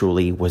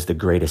actually was the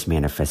greatest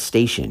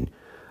manifestation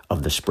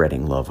of the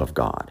spreading love of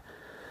God.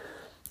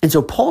 And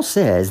so Paul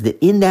says that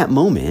in that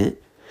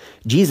moment,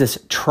 Jesus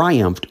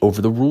triumphed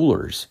over the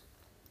rulers.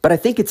 But I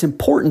think it's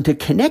important to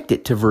connect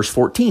it to verse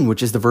 14,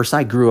 which is the verse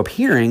I grew up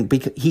hearing,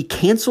 because he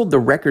canceled the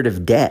record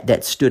of debt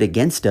that stood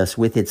against us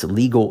with its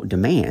legal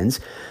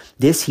demands.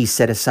 This he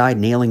set aside,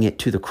 nailing it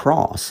to the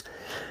cross.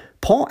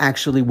 Paul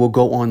actually will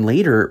go on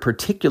later,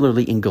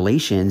 particularly in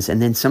Galatians,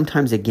 and then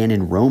sometimes again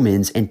in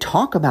Romans, and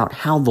talk about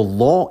how the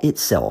law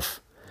itself,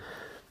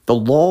 the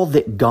law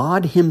that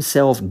God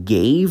himself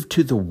gave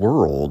to the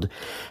world,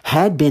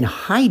 had been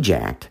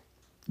hijacked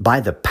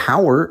by the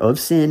power of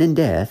sin and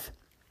death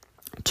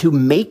to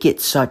make it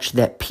such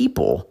that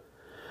people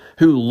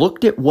who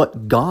looked at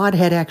what God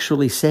had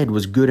actually said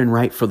was good and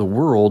right for the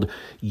world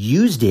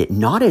used it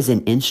not as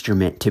an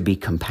instrument to be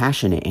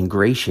compassionate and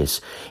gracious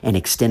and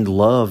extend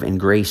love and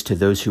grace to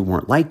those who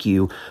weren't like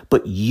you,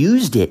 but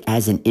used it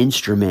as an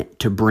instrument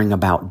to bring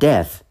about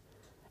death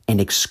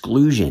and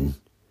exclusion.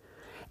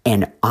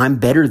 And I'm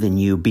better than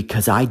you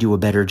because I do a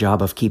better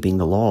job of keeping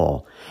the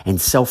law,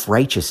 and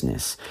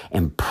self-righteousness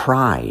and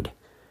pride.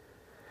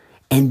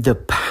 And the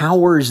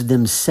powers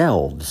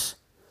themselves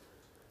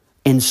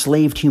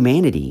enslaved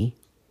humanity,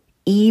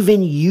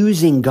 even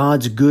using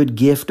God's good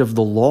gift of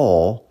the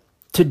law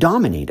to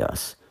dominate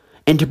us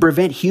and to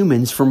prevent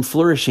humans from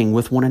flourishing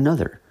with one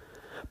another.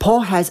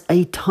 Paul has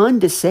a ton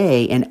to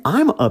say, and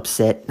I'm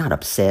upset. Not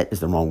upset is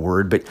the wrong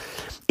word, but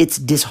it's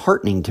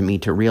disheartening to me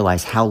to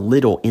realize how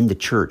little in the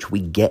church we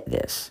get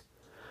this.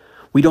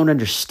 We don't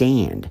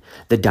understand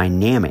the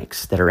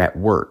dynamics that are at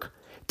work,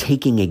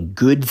 taking a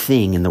good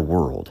thing in the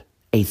world,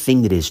 a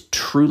thing that is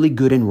truly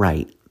good and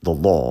right, the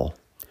law,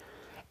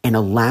 and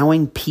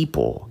allowing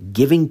people,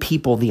 giving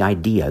people the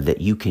idea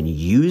that you can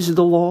use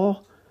the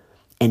law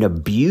and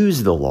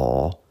abuse the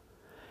law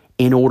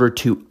in order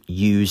to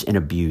use and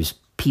abuse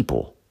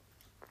people,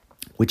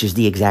 which is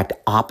the exact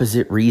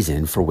opposite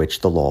reason for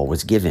which the law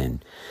was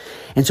given.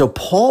 And so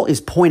Paul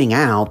is pointing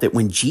out that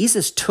when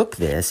Jesus took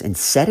this and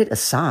set it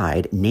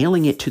aside,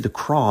 nailing it to the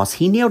cross,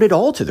 he nailed it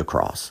all to the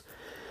cross.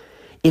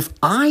 If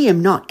I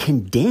am not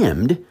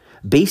condemned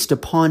based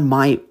upon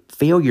my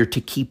failure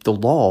to keep the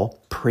law,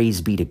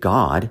 praise be to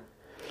God,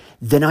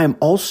 then I am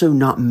also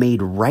not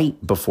made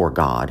right before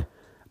God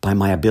by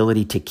my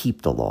ability to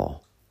keep the law.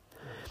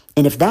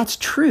 And if that's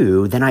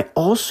true, then I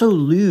also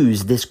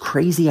lose this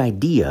crazy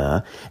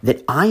idea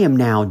that I am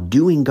now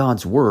doing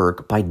God's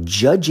work by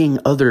judging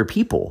other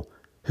people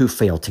who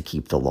fail to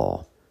keep the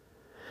law.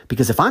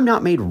 Because if I'm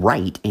not made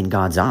right in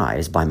God's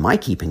eyes by my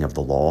keeping of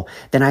the law,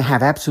 then I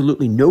have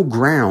absolutely no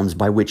grounds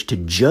by which to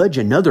judge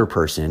another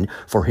person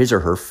for his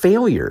or her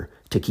failure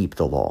to keep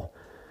the law.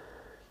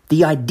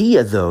 The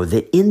idea, though,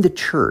 that in the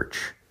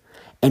church,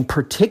 and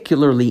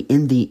particularly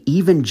in the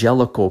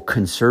evangelical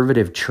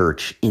conservative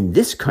church in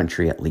this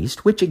country at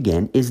least, which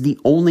again is the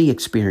only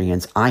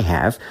experience I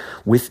have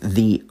with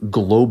the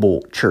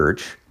global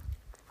church,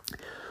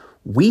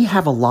 we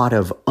have a lot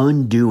of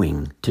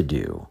undoing to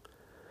do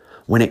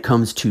when it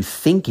comes to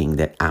thinking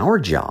that our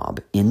job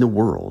in the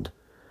world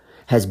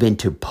has been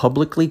to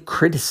publicly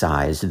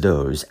criticize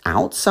those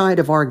outside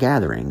of our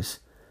gatherings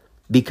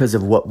because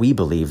of what we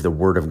believe the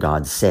Word of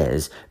God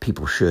says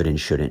people should and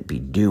shouldn't be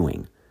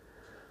doing.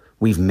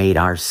 We've made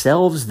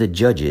ourselves the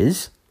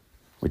judges,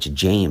 which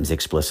James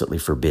explicitly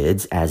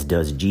forbids, as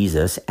does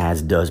Jesus,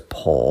 as does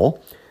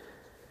Paul,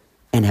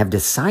 and have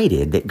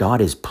decided that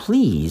God is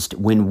pleased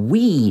when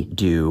we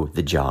do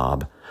the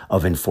job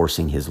of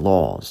enforcing his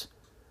laws.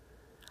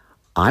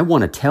 I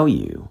want to tell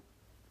you,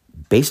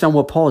 based on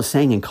what Paul is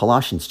saying in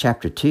Colossians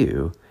chapter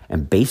 2,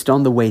 and based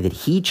on the way that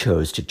he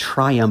chose to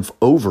triumph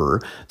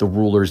over the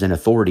rulers and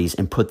authorities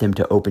and put them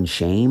to open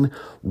shame,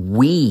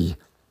 we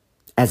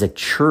as a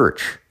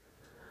church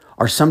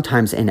are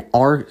sometimes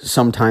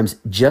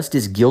just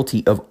as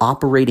guilty of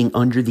operating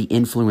under the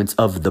influence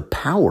of the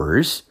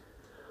powers,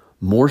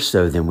 more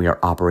so than we are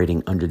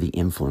operating under the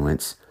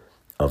influence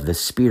of the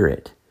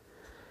Spirit.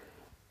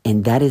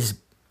 And that is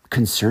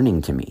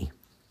concerning to me.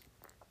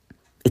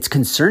 It's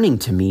concerning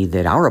to me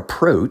that our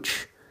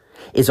approach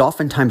is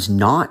oftentimes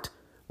not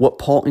what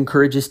Paul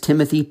encourages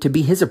Timothy to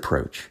be his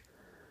approach.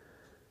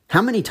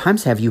 How many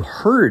times have you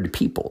heard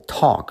people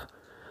talk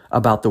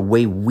about the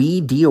way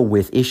we deal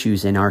with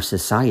issues in our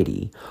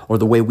society, or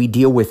the way we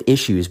deal with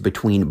issues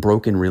between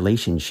broken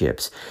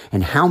relationships?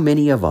 And how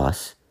many of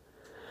us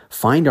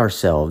find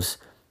ourselves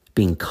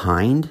being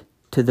kind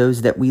to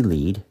those that we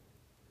lead,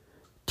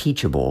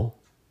 teachable,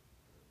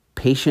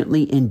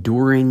 patiently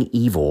enduring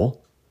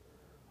evil,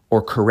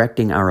 or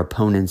correcting our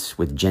opponents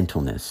with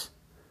gentleness?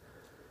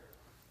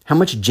 How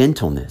much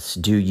gentleness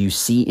do you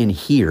see and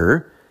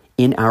hear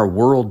in our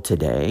world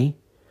today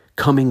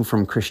coming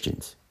from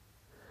Christians?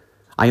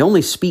 I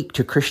only speak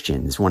to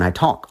Christians when I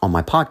talk on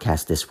my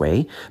podcast this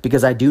way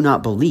because I do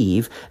not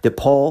believe that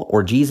Paul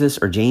or Jesus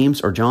or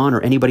James or John or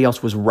anybody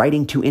else was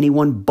writing to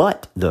anyone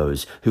but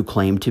those who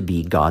claim to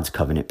be God's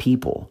covenant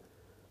people.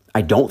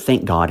 I don't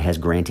think God has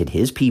granted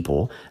his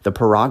people the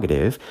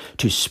prerogative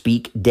to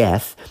speak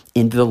death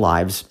into the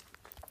lives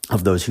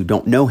of those who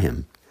don't know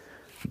him.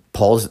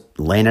 Paul's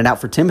laying it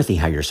out for Timothy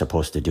how you're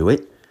supposed to do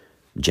it.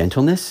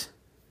 Gentleness,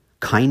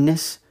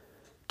 kindness,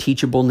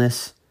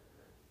 teachableness,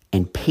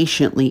 and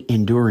patiently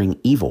enduring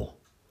evil.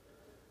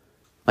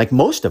 Like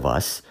most of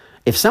us,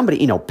 if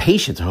somebody,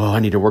 patience, I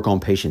need to work on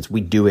patience,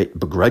 we do it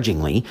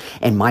begrudgingly.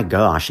 And my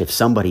gosh, if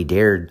somebody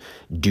dared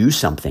do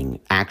something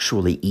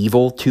actually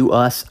evil to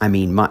us,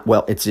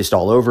 it's just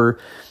all over.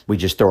 We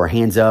just throw our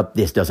hands up.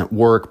 This doesn't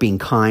work. Being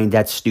kind,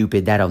 that's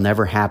stupid. That'll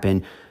never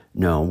happen.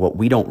 No, what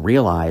we don't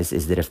realize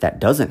is that if that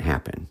doesn't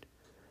happen,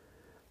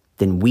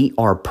 then we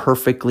are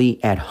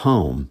perfectly at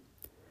home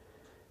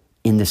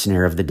in the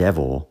snare of the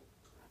devil,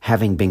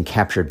 having been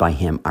captured by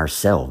him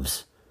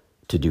ourselves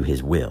to do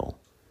his will.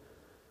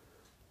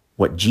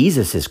 What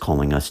Jesus is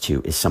calling us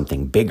to is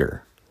something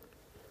bigger.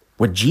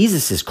 What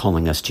Jesus is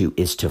calling us to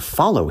is to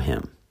follow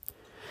him.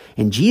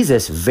 And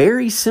Jesus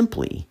very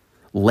simply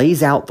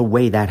lays out the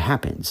way that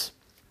happens.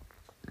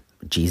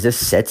 Jesus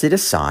sets it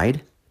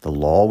aside, the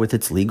law with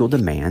its legal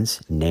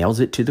demands, nails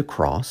it to the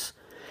cross,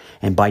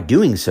 and by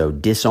doing so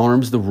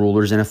disarms the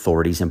rulers and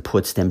authorities and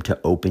puts them to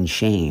open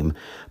shame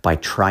by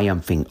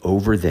triumphing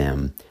over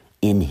them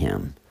in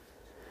him.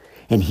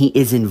 And he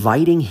is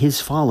inviting his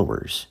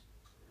followers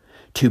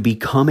to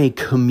become a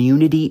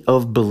community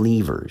of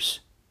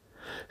believers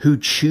who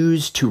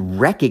choose to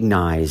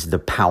recognize the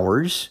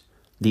powers,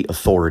 the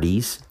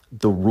authorities,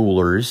 the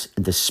rulers,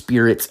 the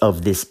spirits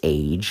of this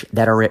age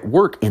that are at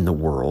work in the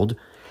world,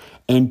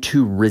 and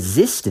to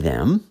resist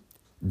them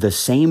the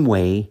same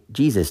way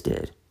Jesus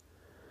did,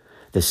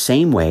 the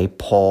same way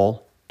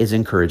Paul is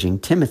encouraging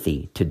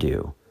Timothy to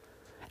do,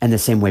 and the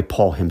same way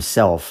Paul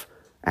himself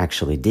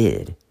actually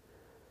did.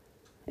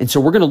 And so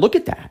we're going to look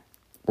at that.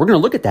 We're going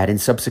to look at that in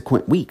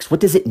subsequent weeks. What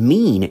does it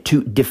mean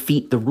to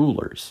defeat the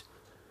rulers?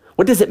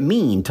 What does it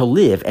mean to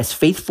live as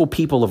faithful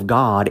people of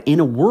God in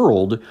a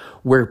world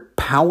where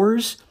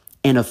powers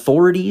and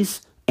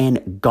authorities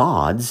and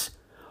gods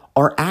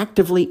are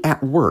actively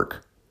at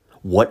work?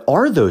 What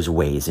are those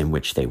ways in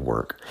which they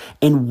work?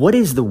 And what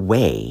is the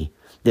way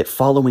that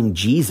following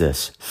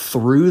Jesus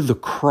through the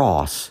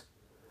cross,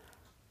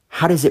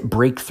 how does it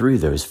break through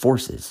those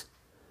forces?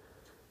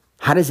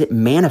 How does it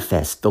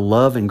manifest the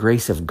love and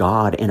grace of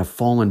God in a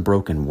fallen,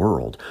 broken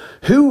world?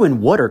 Who and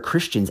what are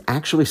Christians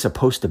actually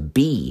supposed to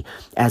be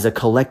as a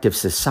collective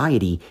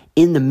society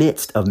in the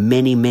midst of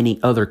many, many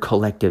other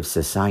collective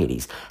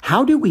societies?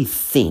 How do we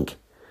think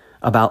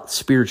about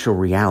spiritual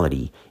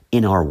reality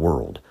in our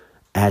world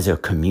as a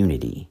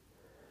community?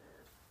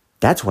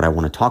 That's what I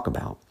want to talk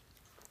about.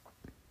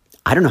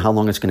 I don't know how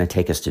long it's going to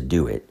take us to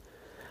do it,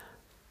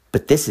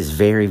 but this is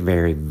very,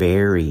 very,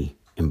 very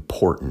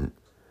important.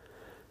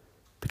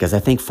 Because I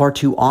think far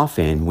too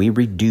often we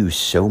reduce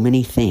so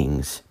many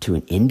things to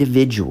an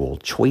individual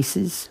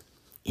choices,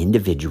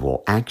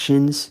 individual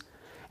actions,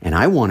 and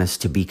I want us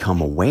to become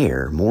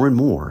aware more and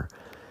more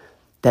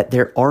that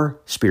there are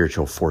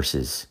spiritual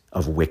forces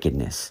of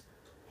wickedness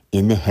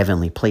in the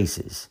heavenly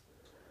places.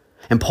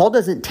 And Paul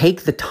doesn't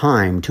take the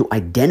time to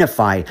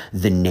identify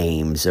the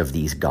names of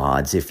these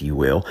gods, if you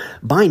will,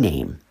 by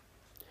name.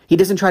 He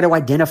doesn't try to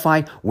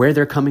identify where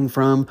they're coming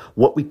from,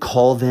 what we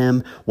call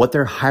them, what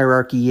their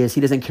hierarchy is.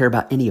 He doesn't care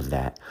about any of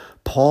that.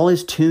 Paul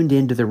is tuned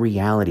into the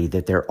reality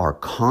that there are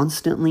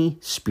constantly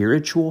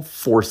spiritual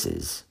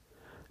forces,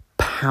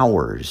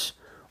 powers,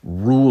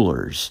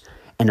 rulers,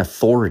 and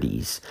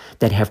authorities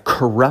that have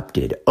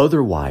corrupted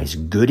otherwise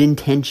good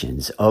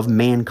intentions of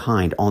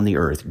mankind on the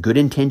earth, good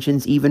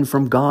intentions even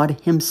from God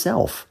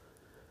himself,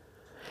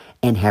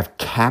 and have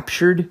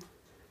captured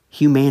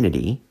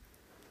humanity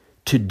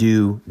to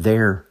do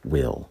their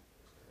will.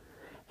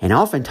 And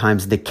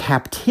oftentimes the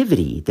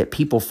captivity that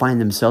people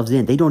find themselves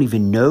in, they don't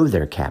even know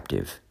they're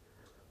captive.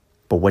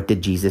 But what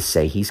did Jesus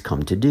say he's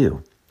come to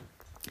do?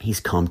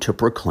 He's come to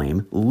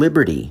proclaim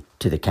liberty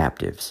to the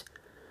captives.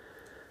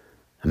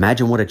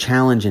 Imagine what a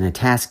challenge and a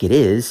task it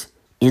is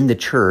in the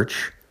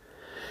church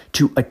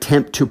to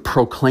attempt to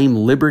proclaim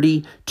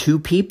liberty to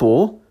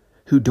people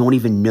who don't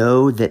even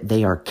know that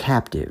they are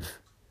captive.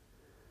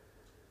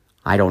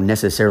 I don't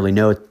necessarily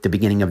know at the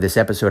beginning of this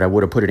episode I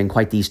would have put it in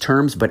quite these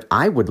terms, but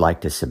I would like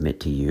to submit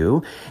to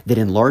you that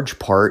in large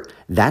part,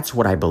 that's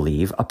what I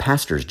believe a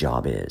pastor's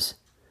job is.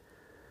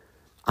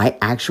 I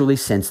actually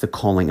sense the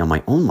calling on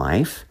my own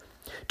life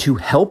to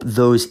help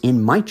those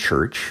in my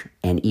church,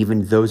 and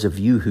even those of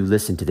you who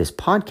listen to this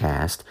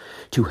podcast,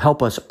 to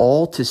help us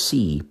all to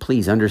see,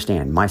 please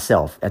understand,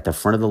 myself at the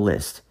front of the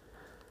list,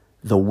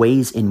 the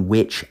ways in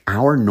which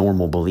our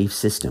normal belief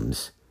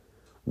systems,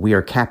 we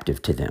are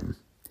captive to them.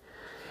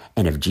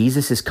 And if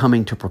Jesus is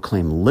coming to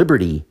proclaim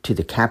liberty to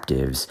the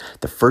captives,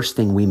 the first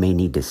thing we may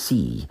need to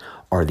see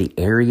are the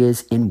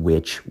areas in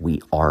which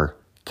we are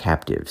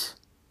captives.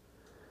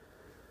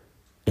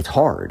 It's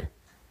hard.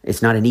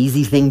 It's not an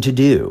easy thing to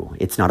do.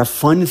 It's not a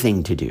fun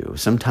thing to do.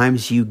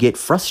 Sometimes you get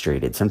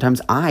frustrated.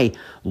 Sometimes I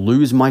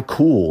lose my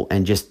cool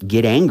and just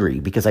get angry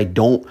because I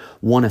don't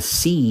want to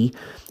see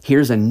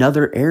here's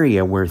another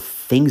area where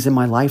things in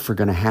my life are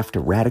going to have to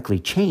radically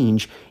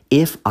change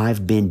if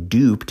I've been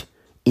duped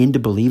into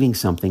believing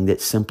something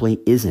that simply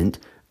isn't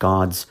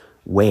God's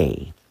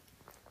way.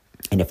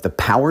 And if the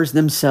powers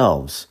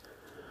themselves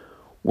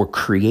were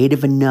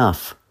creative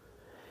enough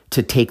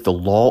to take the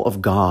law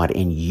of God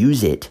and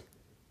use it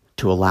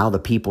to allow the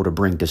people to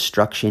bring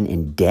destruction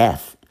and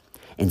death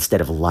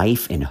instead of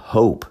life and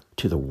hope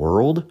to the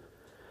world,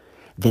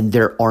 then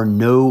there are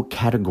no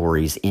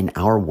categories in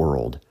our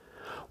world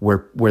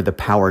where the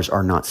powers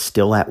are not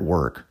still at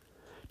work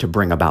to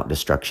bring about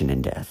destruction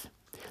and death.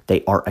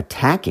 They are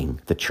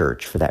attacking the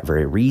church for that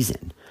very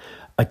reason,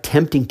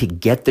 attempting to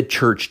get the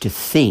church to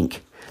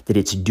think that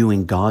it's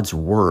doing God's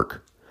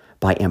work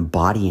by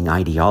embodying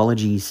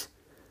ideologies,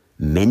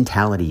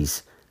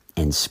 mentalities,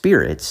 and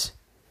spirits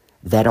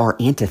that are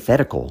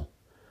antithetical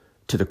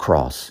to the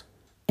cross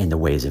and the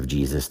ways of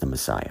Jesus the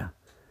Messiah.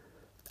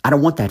 I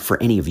don't want that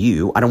for any of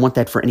you. I don't want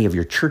that for any of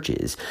your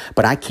churches.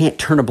 But I can't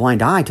turn a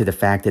blind eye to the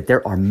fact that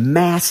there are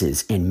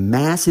masses and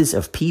masses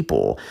of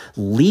people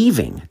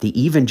leaving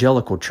the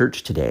evangelical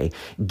church today,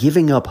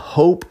 giving up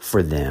hope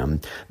for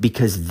them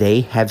because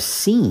they have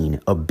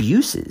seen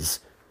abuses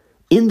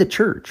in the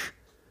church.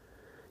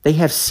 They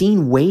have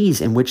seen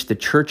ways in which the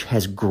church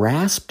has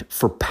grasped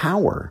for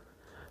power,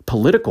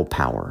 political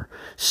power,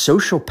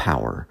 social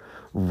power,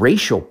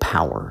 racial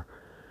power,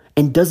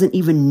 and doesn't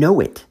even know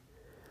it.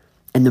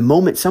 And the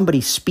moment somebody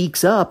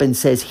speaks up and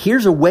says,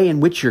 here's a way in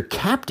which you're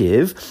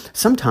captive,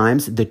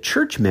 sometimes the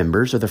church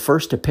members are the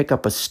first to pick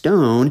up a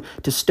stone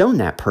to stone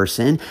that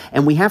person.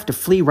 And we have to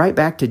flee right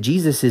back to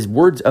Jesus'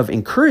 words of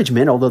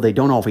encouragement, although they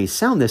don't always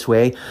sound this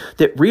way,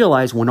 that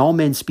realize when all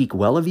men speak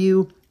well of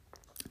you,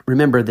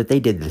 remember that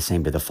they did the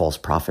same to the false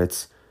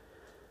prophets.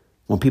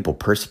 When people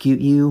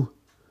persecute you,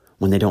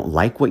 when they don't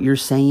like what you're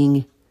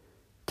saying,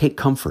 take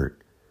comfort.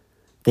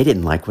 They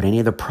didn't like what any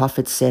of the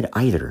prophets said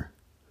either.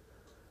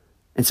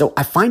 And so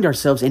I find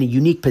ourselves in a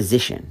unique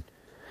position.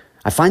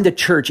 I find the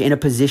church in a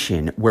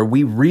position where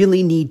we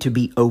really need to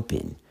be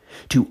open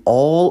to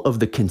all of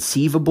the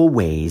conceivable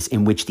ways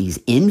in which these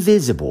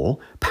invisible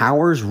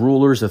powers,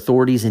 rulers,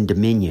 authorities, and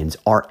dominions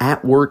are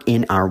at work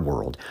in our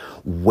world,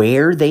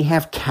 where they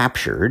have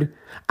captured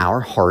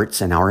our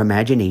hearts and our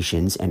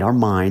imaginations and our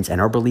minds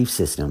and our belief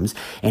systems,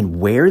 and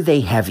where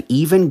they have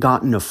even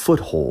gotten a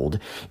foothold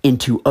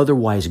into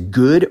otherwise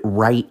good,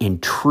 right,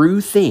 and true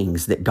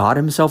things that God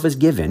himself has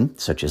given,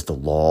 such as the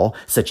law,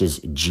 such as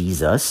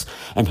Jesus,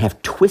 and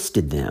have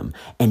twisted them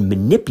and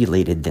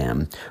manipulated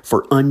them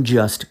for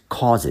unjust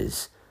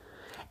causes.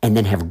 And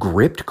then have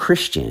gripped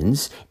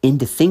Christians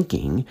into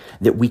thinking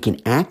that we can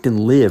act and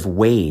live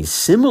ways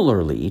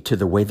similarly to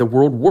the way the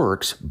world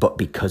works, but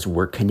because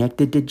we're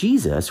connected to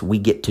Jesus, we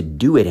get to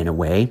do it in a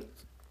way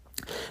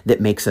that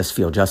makes us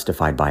feel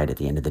justified by it at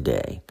the end of the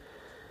day.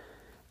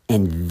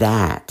 And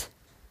that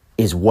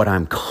is what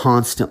I'm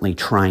constantly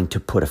trying to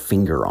put a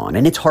finger on.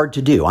 And it's hard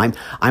to do.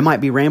 I might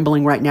be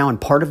rambling right now,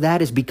 and part of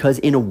that is because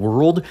in a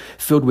world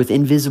filled with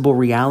invisible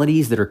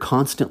realities that are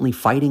constantly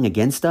fighting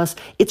against us,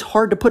 it's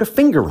hard to put a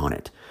finger on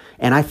it.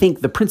 And I think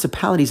the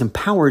principalities and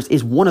powers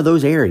is one of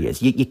those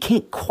areas. You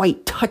can't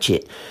quite touch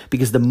it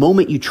because the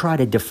moment you try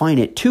to define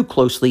it too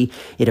closely,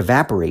 it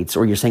evaporates.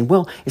 Or you're saying,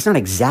 well, it's not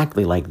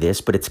exactly like this,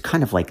 but it's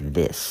kind of like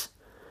this.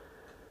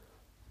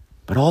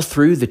 But all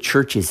through the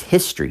church's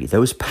history,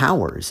 those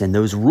powers and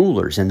those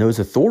rulers and those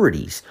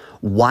authorities,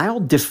 while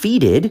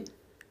defeated,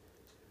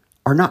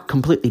 are not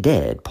completely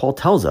dead. Paul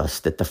tells us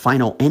that the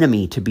final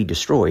enemy to be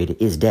destroyed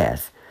is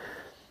death.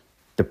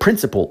 The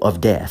principle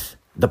of death,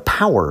 the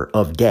power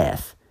of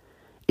death,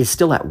 is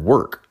still at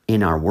work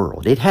in our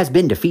world. It has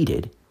been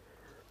defeated,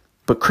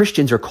 but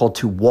Christians are called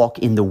to walk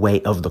in the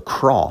way of the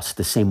cross,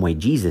 the same way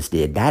Jesus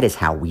did. That is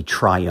how we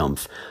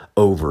triumph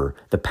over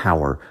the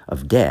power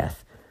of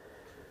death.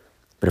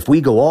 But if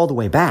we go all the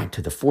way back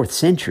to the 4th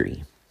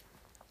century,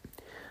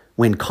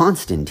 when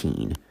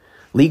Constantine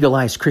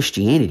legalized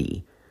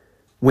Christianity,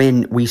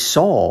 when we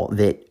saw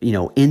that,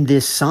 in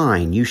this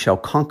sign you shall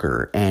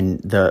conquer,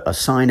 and a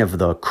sign of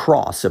the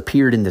cross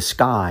appeared in the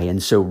sky,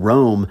 and so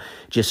Rome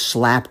just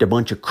slapped a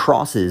bunch of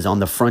crosses on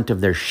the front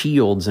of their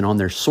shields and on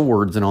their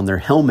swords and on their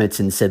helmets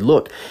and said,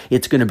 look,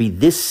 it's going to be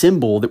this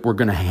symbol that we're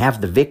going to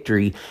have the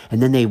victory.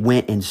 And then they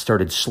went and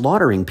started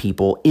slaughtering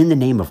people in the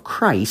name of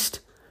Christ.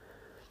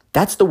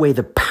 That's the way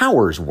the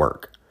powers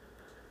work.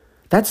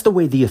 That's the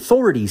way the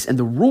authorities and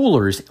the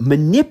rulers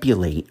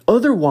manipulate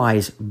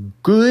otherwise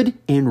good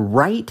and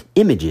right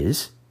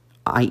images,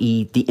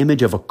 i.e. the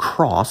image of a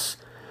cross,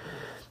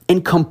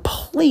 and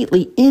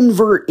completely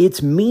invert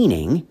its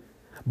meaning,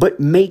 but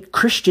make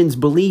Christians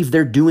believe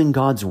they're doing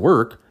God's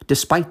work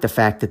despite the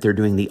fact that they're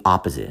doing the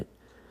opposite.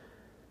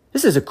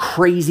 This is a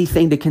crazy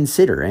thing to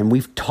consider, and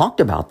we've talked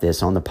about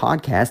this on the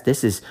podcast.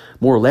 This is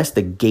more or less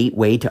the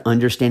gateway to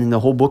understanding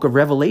the whole book of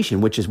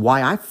Revelation, which is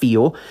why I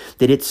feel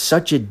that it's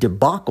such a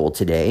debacle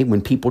today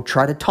when people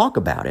try to talk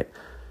about it,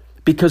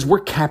 because we're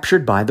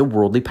captured by the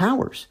worldly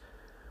powers.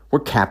 We're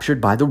captured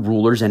by the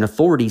rulers and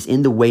authorities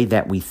in the way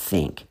that we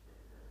think.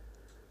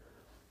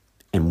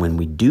 And when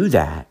we do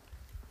that,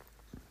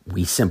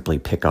 we simply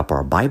pick up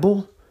our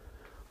Bible,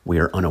 we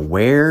are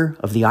unaware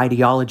of the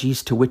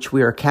ideologies to which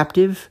we are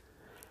captive,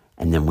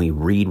 and then we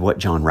read what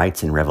John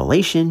writes in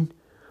Revelation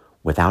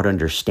without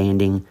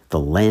understanding the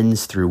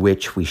lens through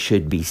which we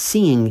should be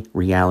seeing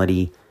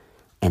reality,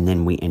 and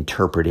then we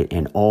interpret it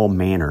in all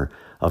manner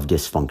of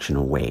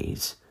dysfunctional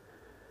ways.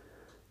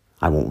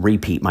 I won't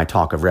repeat my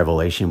talk of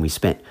Revelation. We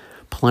spent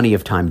plenty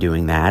of time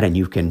doing that, and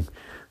you can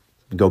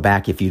go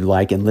back if you'd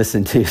like and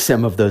listen to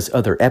some of those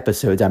other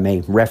episodes. I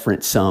may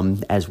reference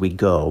some as we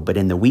go, but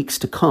in the weeks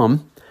to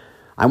come,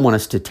 I want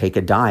us to take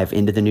a dive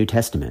into the New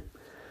Testament.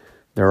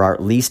 There are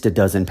at least a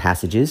dozen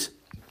passages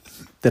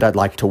that I'd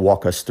like to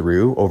walk us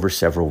through over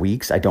several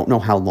weeks. I don't know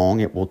how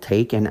long it will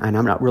take, and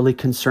I'm not really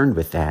concerned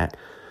with that.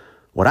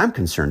 What I'm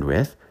concerned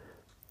with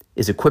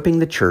is equipping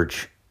the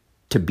church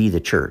to be the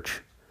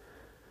church,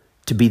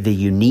 to be the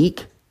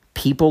unique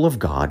people of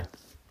God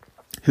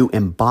who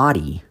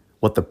embody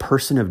what the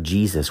person of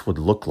Jesus would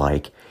look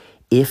like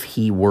if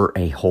he were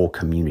a whole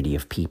community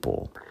of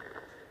people.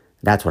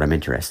 That's what I'm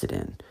interested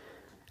in.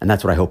 And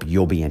that's what I hope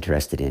you'll be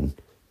interested in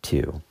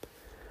too.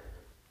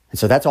 And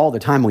so that's all the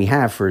time we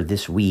have for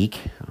this week.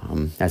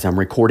 As I'm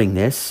recording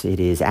this, it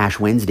is Ash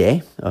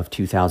Wednesday of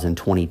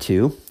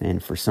 2022.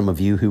 And for some of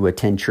you who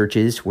attend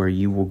churches where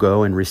you will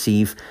go and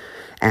receive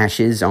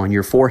ashes on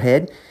your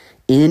forehead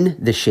in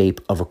the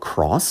shape of a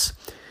cross,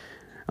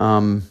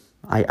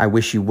 I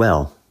wish you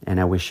well and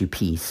I wish you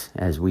peace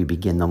as we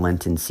begin the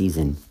Lenten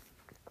season,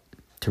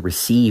 to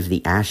receive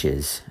the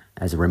ashes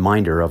as a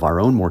reminder of our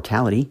own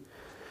mortality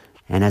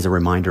and as a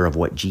reminder of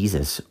what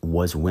Jesus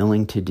was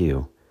willing to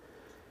do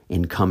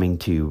in coming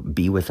to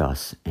be with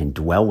us and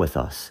dwell with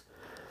us,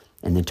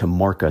 and then to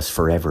mark us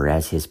forever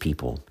as his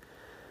people.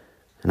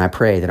 And I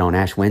pray that on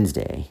Ash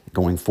Wednesday,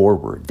 going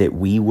forward, that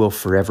we will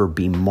forever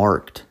be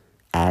marked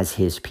as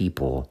his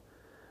people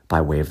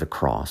by way of the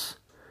cross.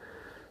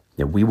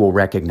 That we will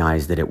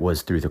recognize that it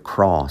was through the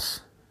cross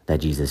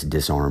that Jesus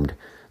disarmed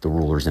the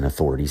rulers and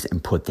authorities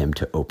and put them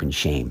to open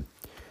shame,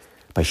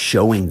 by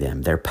showing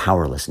them their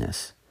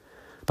powerlessness,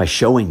 by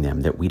showing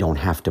them that we don't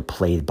have to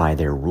play by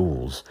their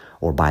rules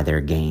or by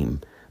their game,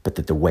 but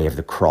that the way of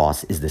the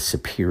cross is the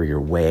superior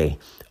way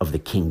of the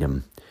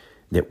kingdom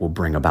that will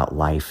bring about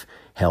life,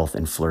 health,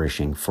 and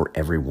flourishing for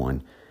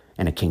everyone,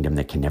 and a kingdom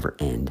that can never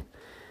end.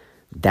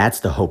 That's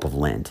the hope of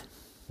Lent.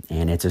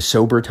 And it's a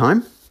sober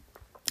time.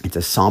 It's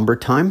a somber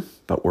time,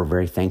 but we're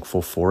very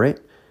thankful for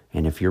it.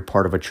 And if you're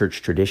part of a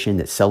church tradition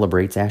that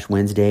celebrates Ash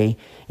Wednesday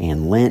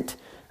and Lent,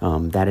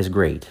 that is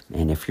great.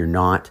 And if you're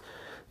not,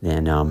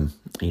 then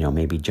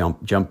maybe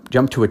jump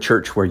to a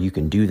church where you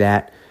can do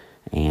that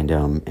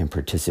and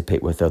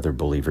participate with other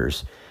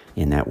believers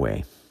in that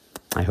way.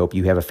 I hope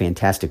you have a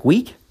fantastic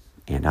week,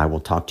 and I will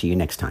talk to you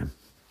next time.